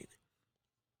doesn't do anything.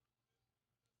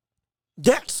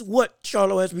 That's what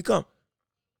Charlo has become.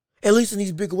 At least in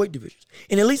these bigger weight divisions.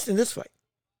 And at least in this fight.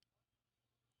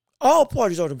 All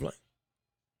parties are to blame.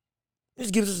 This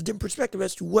gives us a different perspective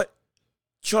as to what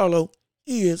Charlo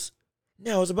is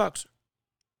now as a boxer.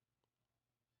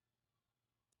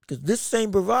 Because this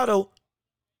same bravado,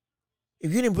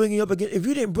 if you didn't bring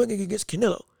it against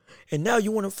Canelo, and now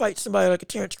you want to fight somebody like a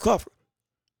Terrence Crawford,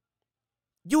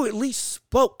 you at least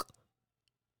spoke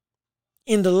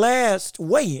in the last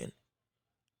weigh-in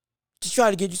to try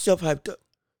to get yourself hyped up.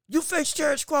 You face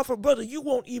Terrence Crawford, brother, you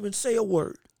won't even say a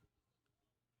word.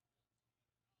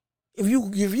 If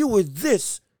you were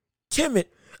this timid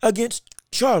against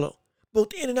Charlo,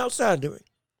 both in and outside the ring,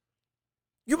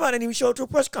 you might not even show up to a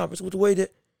press conference with the way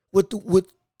that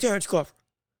with Terrence Crawford.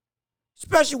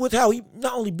 Especially with how he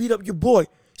not only beat up your boy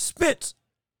Spence,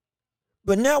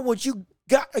 but now what you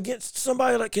got against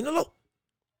somebody like Canelo,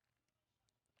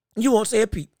 you won't say a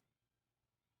peep.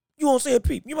 You won't say a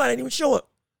peep. You might not even show up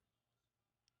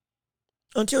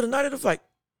until the night of the fight.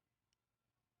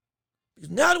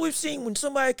 Because now that we've seen when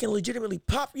somebody can legitimately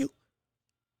pop you,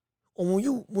 or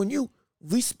when you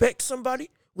respect somebody,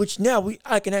 which now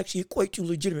I can actually equate to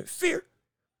legitimate fear,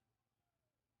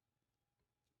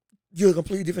 you're a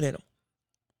completely different animal.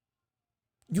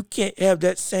 You can't have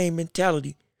that same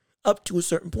mentality up to a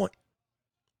certain point.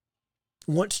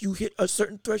 Once you hit a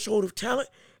certain threshold of talent,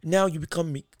 now you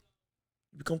become meek.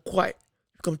 You become quiet.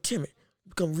 You become timid. You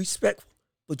become respectful.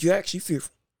 But you're actually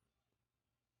fearful.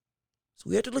 So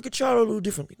we have to look at Charlo a little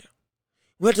differently now.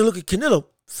 We have to look at Canelo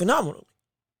phenomenally.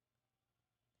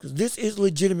 Because this is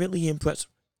legitimately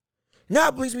impressive. Now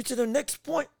it brings me to the next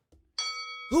point.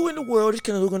 Who in the world is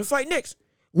Canelo going to fight next?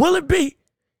 Will it be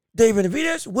David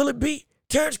Benavidez? Will it be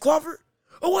Terrence Crawford?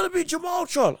 Or will it be Jamal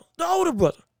Charlo, the older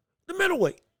brother, the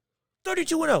middleweight,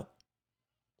 32-0?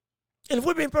 And if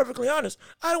we're being perfectly honest,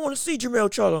 I don't want to see Jamal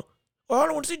Charlo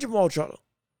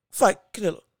fight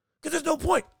Canelo. Because there's no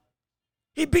point.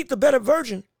 He beat the better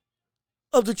version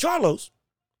of the Charlos.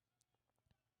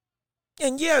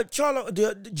 And yeah,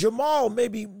 Jamal may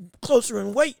be closer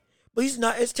in weight, but he's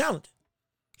not as talented.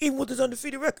 Even with his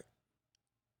undefeated record.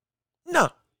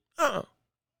 No.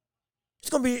 It's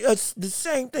going to be the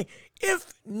same thing.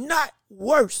 If not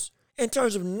worse, in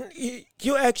terms of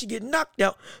he'll actually get knocked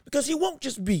out because he won't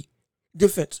just be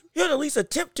defensive. He'll at least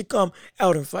attempt to come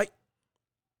out and fight.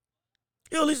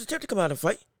 But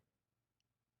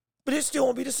it still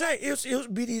won't be the same. It'll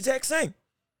be the exact same.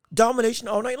 Domination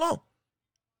all night long.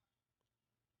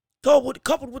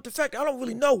 Coupled with the fact that I don't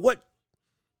really know what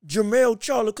Jermell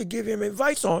Charlo could give him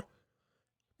advice on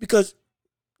because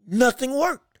nothing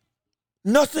worked.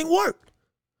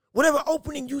 Whatever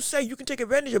opening you say you can take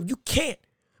advantage of, you can't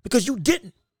because you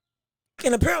didn't.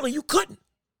 And apparently you couldn't.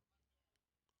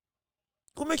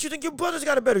 What makes you think your brother's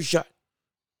got a better shot?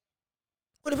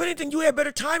 But if anything, you had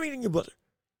better timing than your brother.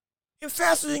 And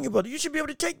faster than your brother. You should be able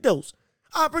to take those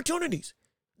opportunities.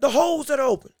 The holes that are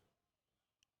open.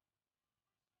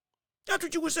 That's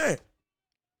what you were saying.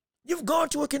 You've gone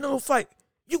to a Canelo fight.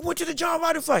 You went to the John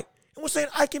Ryder fight and was saying,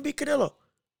 I can beat Canelo.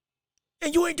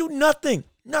 And you ain't do nothing.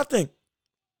 Nothing.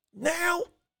 Now,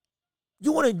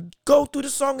 you want to go through the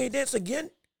song and dance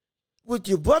again with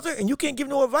your brother and you can't give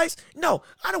no advice? No,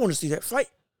 I don't want to see that fight.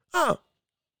 I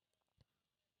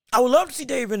I would love to see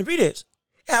Dave Benavidez.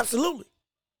 Absolutely.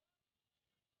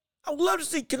 I would love to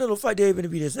see Canelo fight Dave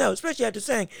Benavidez now, especially after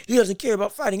saying he doesn't care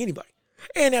about fighting anybody.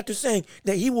 And after saying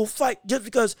that he will fight just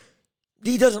because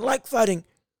he doesn't like fighting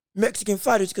Mexican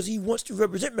fighters because he wants to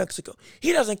represent Mexico.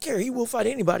 He doesn't care. He will fight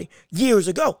anybody years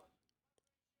ago.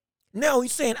 Now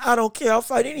he's saying, I don't care. I'll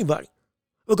fight anybody.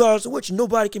 Regardless of which,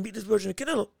 nobody can beat this version of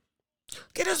Canelo.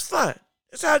 Okay, that's fine.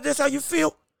 That's how you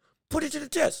feel. Put it to the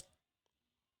test.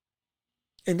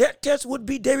 And that test would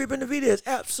be David Benavidez.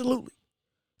 Absolutely.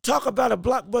 Talk about a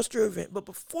blockbuster event. But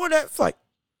before that fight,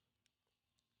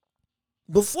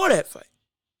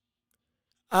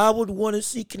 I would want to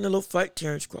see Canelo fight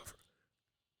Terrence Crawford.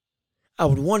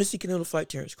 Especially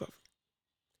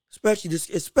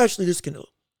this Canelo.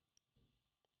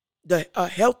 A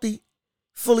healthy,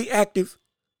 fully active,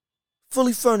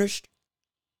 fully furnished.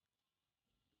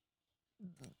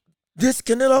 This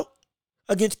Canelo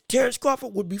against Terrence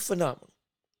Crawford would be phenomenal.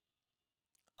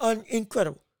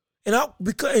 Incredible.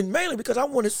 And mainly because I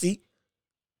want to see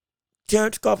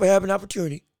Terrence Crawford have an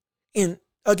opportunity in,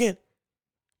 again,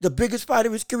 the biggest fight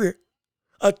of his career,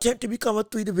 attempt to become a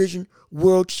 3-division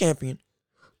world champion,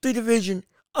 3-division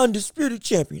undisputed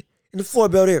champion in the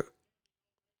 4-belt era.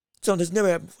 Something that's never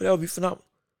happened before. That would be phenomenal.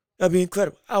 That would be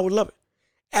incredible. I would love it.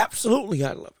 Absolutely,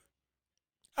 I'd love it.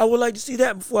 I would like to see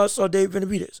that before I saw Dave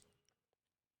Benavidez.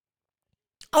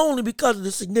 Only because of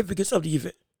the significance of the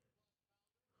event.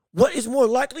 What is more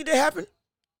likely to happen?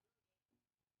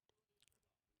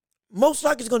 Most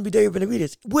likely it's going to be Dave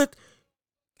Benavidez, with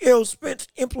Errol Spence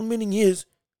implementing his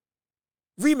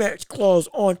rematch clause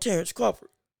on Terrence Crawford.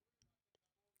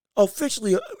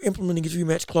 Officially implementing his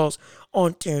rematch clause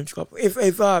on Terrence Crawford.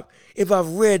 If I've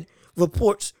read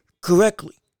reports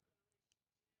correctly.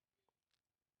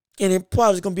 And it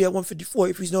probably is going to be at 154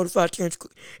 if he's notified Terrence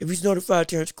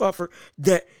Crawford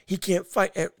that he can't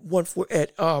fight at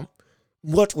welterweight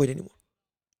anymore.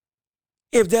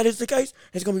 If that is the case,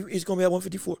 it's going to be at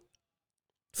 154.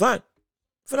 Fine.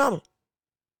 Phenomenal.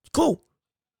 Cool.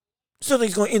 Still think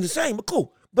it's going to end the same, but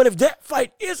cool. But if that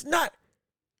fight is not,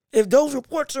 if those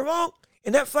reports are wrong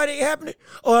and that fight ain't happening,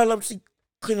 I'd love to see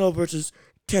Canelo versus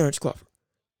Terrence Crawford.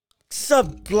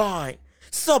 Sublime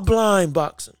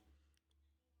boxing.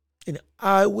 And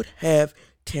I would have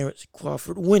Terrence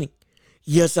Crawford winning.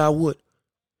 Yes, I would.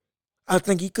 I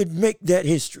think he could make that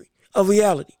history a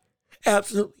reality.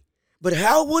 Absolutely. But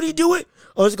how would he do it?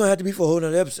 It's going to have to be for a whole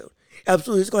nother episode.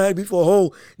 Absolutely. It's going to have to be for a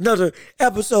whole nother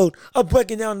episode of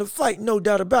breaking down the fight, no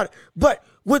doubt about it. But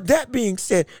with that being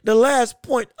said, the last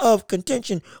point of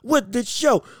contention with this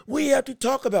show, we have to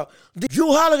talk about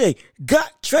Jrue Holiday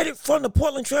got traded from the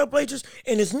Portland Trail Blazers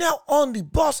and is now on the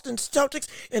Boston Celtics,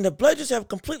 and the Blazers have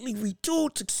completely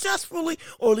retooled successfully,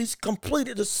 or at least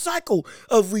completed the cycle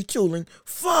of retooling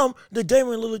from the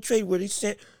Damian Lillard trade where they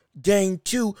sent Dame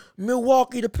to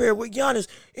Milwaukee to pair with Giannis.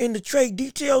 In the trade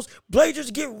details,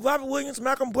 Blazers get Robert Williams,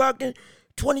 Malcolm Brogdon,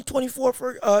 2024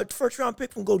 first round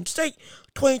pick from Golden State,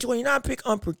 2029 pick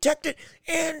unprotected,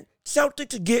 and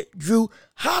Celtics get Jrue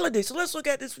Holiday. So let's look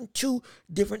at this from two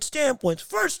different standpoints.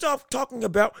 First off, talking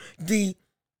about the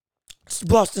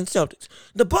Boston Celtics.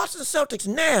 The Boston Celtics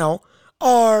now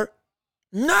are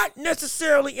not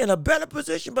necessarily in a better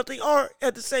position, but they are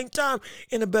at the same time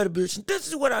in a better position. This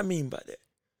is what I mean by that.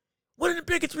 One of the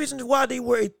biggest reasons why they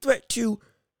were a threat to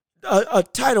a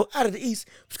title out of the East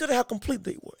was because of how complete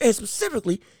they were. And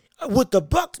specifically, with the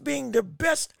Bucks being their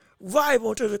best rival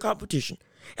in terms of competition,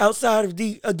 outside of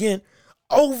the, again,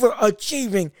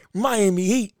 overachieving Miami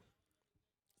Heat.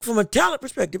 From a talent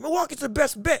perspective, Milwaukee's the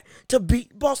best bet to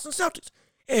beat Boston Celtics.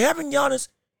 And having Giannis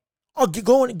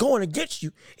going against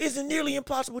you is a nearly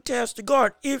impossible task to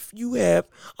guard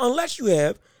unless you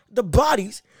have the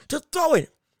bodies to throw at him.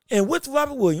 And with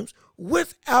Robert Williams,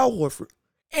 with Al Horford,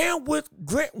 and with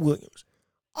Grant Williams,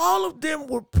 all of them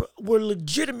were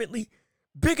legitimately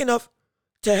big enough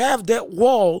to have that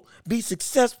wall be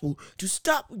successful to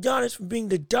stop Giannis from being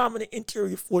the dominant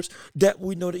interior force that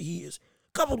we know that he is.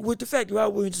 Coupled with the fact that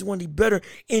Robert Williams is one of the better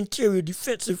interior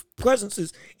defensive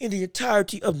presences in the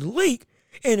entirety of the league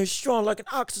and is strong like an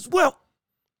ox as well.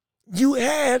 You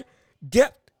had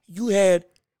depth, you had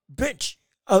bench,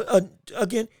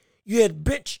 you had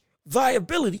bench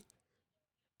viability,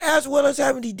 as well as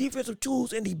having the defensive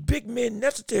tools and the big men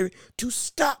necessary to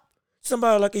stop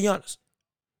somebody like a Giannis.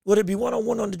 Whether it be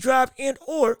one-on-one on the drive and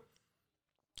or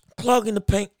clogging the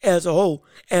paint as a whole,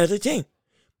 as a team.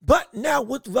 But now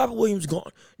with Robert Williams gone,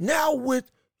 now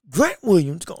with Grant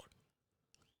Williams gone,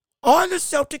 are the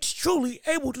Celtics truly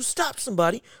able to stop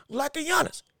somebody like a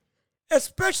Giannis?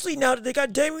 Especially now that they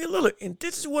got Damian Lillard. And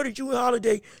this is where the Jrue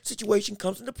Holiday situation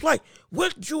comes into play.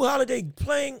 With Jrue Holiday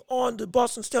playing on the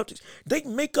Boston Celtics, they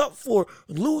make up for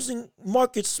losing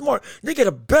Marcus Smart. They get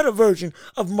a better version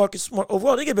of Marcus Smart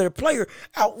overall. They get a better player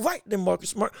outright than Marcus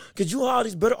Smart because Jrue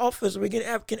Holiday's better offensively.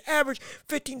 Can average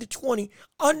 15 to 20,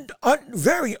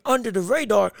 very under the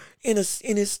radar in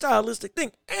his stylistic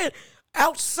thing. And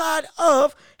outside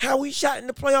of how he shot in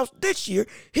the playoffs this year,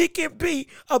 he can be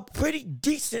a pretty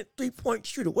decent three-point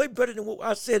shooter. Way better than what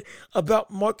I said about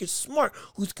Marcus Smart,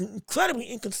 who's incredibly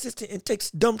inconsistent and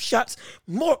takes dumb shots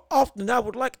more often than I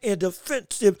would like a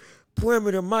defensive,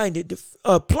 perimeter-minded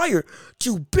player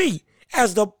to be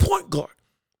as the point guard.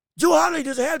 Jrue Holiday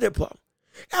doesn't have that problem.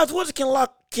 Alex Woodson can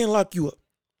lock you up.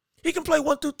 He can play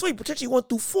 1 through 3, potentially 1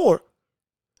 through 4,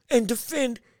 and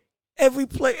defend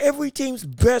every team's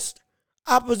best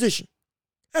opposition.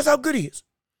 That's how good he is.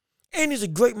 And he's a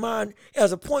great mind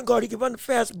as a point guard. He can run the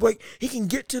fast break. He can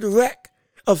get to the rack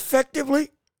effectively.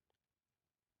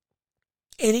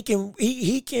 And he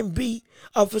can be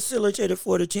a facilitator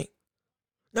for the team.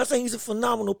 Not saying he's a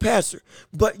phenomenal passer,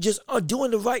 but just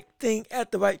doing the right thing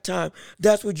at the right time.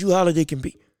 That's what Jrue Holiday can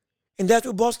be. And that's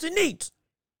what Boston needs.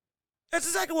 That's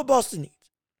exactly what Boston needs.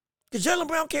 Because Jaylen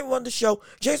Brown can't run the show.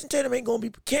 Jason Tatum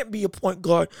can't be a point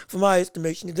guard, from my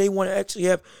estimation. If they want to actually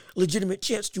have a legitimate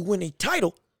chance to win a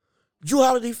title, Jrue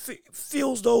Holiday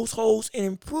fills those holes and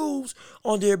improves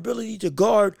on their ability to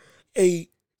guard the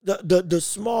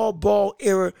small ball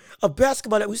era of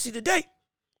basketball that we see today,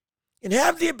 and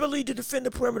have the ability to defend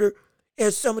the perimeter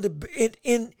as some of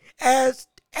the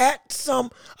at some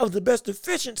of the best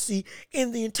efficiency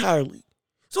in the entire league.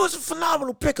 So it's a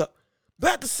phenomenal pickup.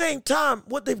 But at the same time,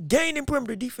 what they've gained in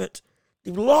perimeter defense,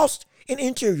 they've lost in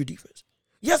interior defense.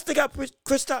 Yes, they got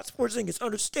Kristaps Porzingis,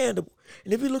 understandable.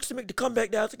 And if he looks to make the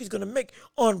comeback that I think he's going to make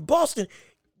on Boston,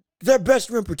 their best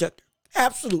rim protector.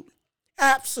 Absolutely.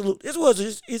 Absolutely. This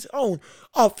was his own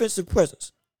offensive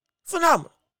presence.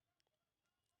 Phenomenal.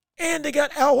 And they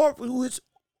got Al Horford, who is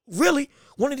really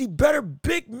one of the better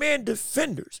big man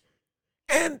defenders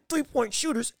and three-point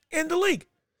shooters in the league.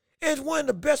 And it's one of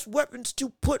the best weapons to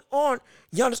put on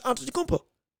Giannis Antetokounmpo.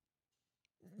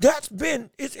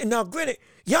 And now granted,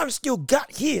 Giannis still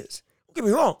got his. Don't get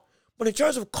me wrong. But in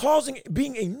terms of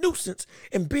being a nuisance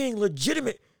and being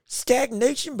legitimate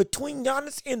stagnation between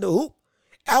Giannis and the hoop,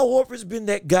 Al Horford's been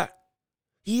that guy.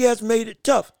 He has made it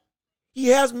tough.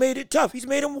 He's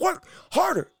made him work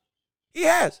harder. He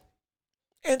has.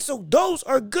 And so those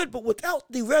are good, but without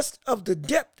the rest of the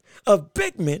depth of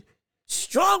big men,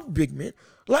 strong big men,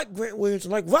 like Grant Williams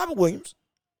and like Robert Williams,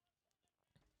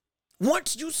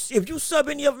 if you sub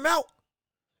any of them out,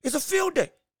 it's a field day.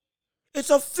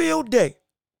 It's a field day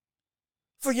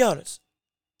for Giannis.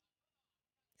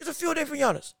 It's a field day for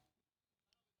Giannis.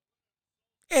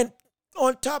 And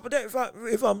on top of that,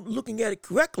 if I'm looking at it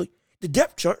correctly, the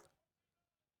depth chart,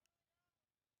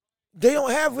 they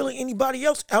don't have really anybody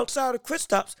else outside of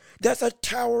Kristaps that's a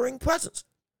towering presence.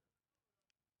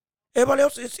 Everybody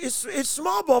else, it's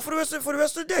small ball for the rest of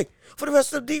the day, for the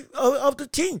rest of the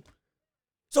team.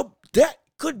 So that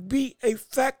could be a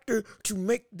factor to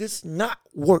make this not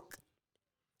work.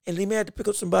 And they may have to pick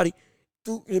up somebody.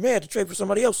 They may have to trade for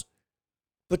somebody else,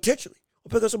 potentially, or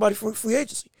pick up somebody from free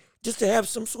agency, just to have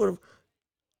some sort of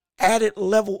added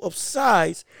level of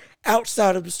size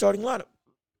outside of the starting lineup.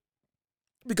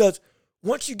 Because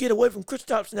once you get away from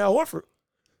Kristaps and Al Horford,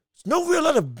 there's no real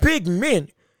other big men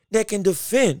that can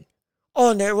defend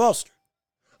on that roster,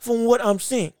 from what I'm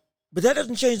seeing. But that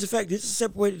doesn't change the fact that this has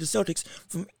separated the Celtics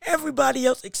from everybody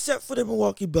else except for the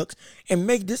Milwaukee Bucks and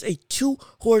make this a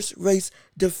two-horse race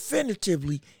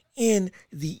definitively in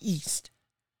the East.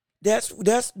 That's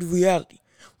the reality.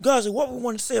 Guys, what we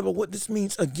want to say about what this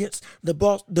means against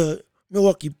the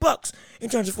Milwaukee Bucks in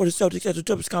terms of for the Celtics as the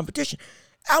toughest competition.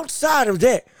 Outside of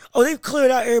that, they've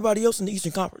cleared out everybody else in the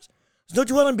Eastern Conference. There's no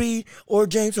Joel Embiid or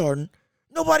James Harden.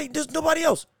 There's nobody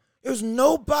else. There's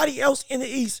nobody else in the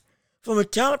East from a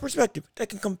talent perspective that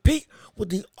can compete with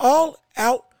the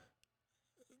all-out,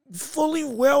 fully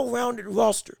well-rounded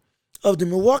roster of the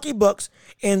Milwaukee Bucks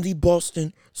and the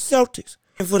Boston Celtics.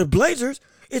 And for the Blazers,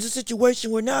 it's a situation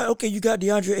where now, okay, you got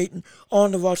DeAndre Ayton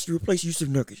on the roster to replace Yusuf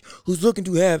Nurkic, who's looking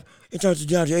to have, in terms of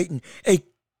DeAndre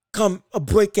Ayton, a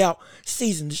breakout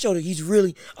season to show that he's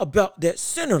really about that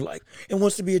center life and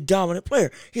wants to be a dominant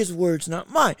player. His words,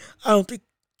 not mine. I don't think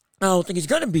he's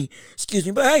going to be,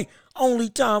 but hey, only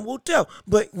time will tell.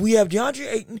 But we have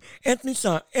DeAndre Ayton, Anthony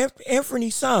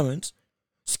Simons,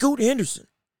 Scoot Henderson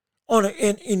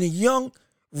in a young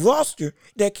roster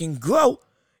that can grow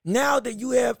now that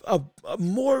you have a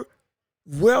more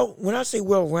well, when I say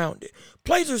well-rounded,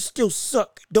 Blazers still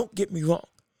suck, don't get me wrong.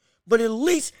 But at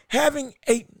least having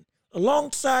Ayton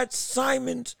alongside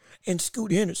Simons and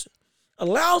Scoot Henderson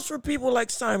allows for people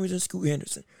like Simons and Scoot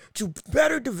Henderson to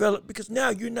better develop, because now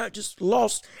you're not just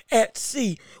lost at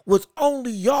sea with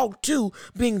only y'all two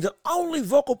being the only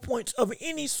vocal points of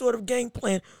any sort of game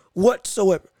plan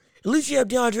whatsoever. At least you have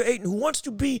DeAndre Ayton, who wants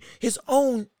to be his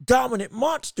own dominant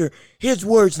monster. His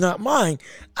words, not mine.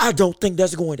 I don't think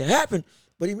that's going to happen.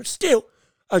 But even still,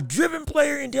 a driven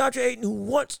player in DeAndre Ayton who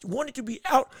wanted to be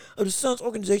out of the Suns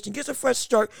organization gets a fresh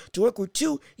start to work with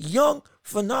two young,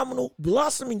 phenomenal,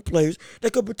 blossoming players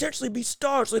that could potentially be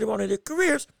stars later on in their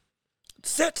careers,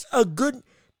 sets a good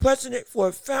precedent for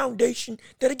a foundation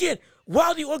that, again,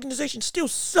 while the organization still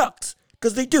sucks,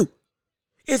 because they do,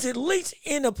 is at least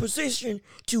in a position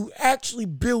to actually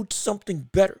build something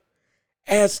better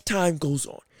as time goes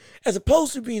on. As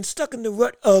opposed to being stuck in the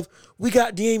rut of, we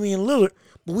got Damian Lillard,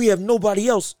 but we have nobody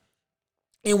else.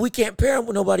 And we can't pair him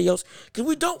with nobody else because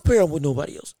we don't pair him with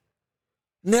nobody else.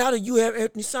 Now that you have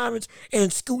Anthony Simons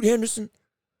and Scoot Henderson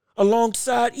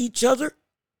alongside each other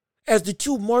as the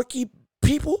two marquee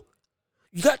people,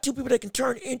 you got two people that can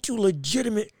turn into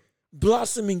legitimate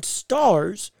blossoming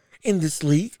stars in this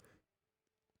league.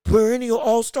 Perennial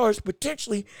all-stars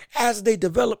potentially as they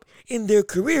develop in their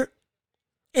career.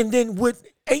 And then with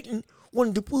Ayton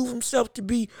wanting to prove himself to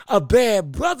be a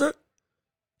bad brother,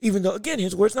 even though, again,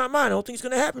 his words not mine, I don't think it's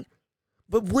going to happen.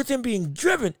 But with him being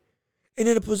driven and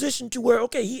in a position to where,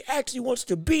 okay, he actually wants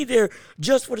to be there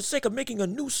just for the sake of making a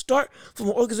new start from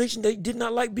an organization that he did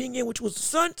not like being in, which was the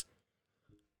Suns.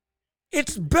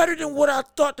 It's better than what I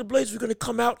thought the Blazers were going to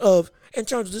come out of in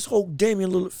terms of this whole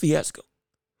Damian Lillard fiasco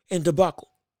and debacle.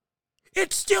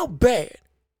 It's still bad,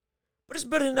 but it's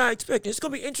better than I expected. It's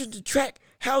going to be interesting to track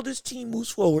how this team moves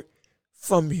forward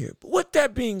from here. But with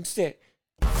that being said,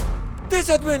 this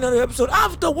has been another episode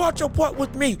of The Watch Your Part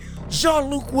with me,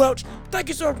 Jean-Luc Welch. Thank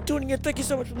you so much for tuning in. Thank you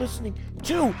so much for listening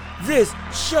to this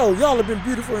show. Y'all have been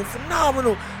beautiful and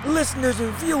phenomenal listeners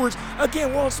and viewers.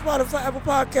 Again, we're on Spotify, Apple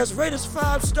Podcasts. Rate us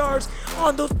 5 stars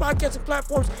on those podcasting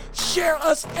platforms. Share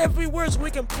us everywhere so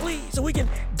we can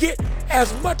get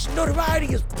as much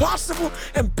notoriety as possible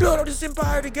and build up this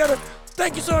empire together.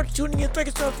 Thank you so much for tuning in. Thank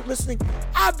you so much for listening.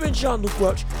 I've been Jean-Luc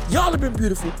Welch. Y'all have been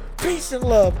beautiful. Peace and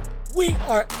love. We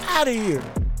are out of here.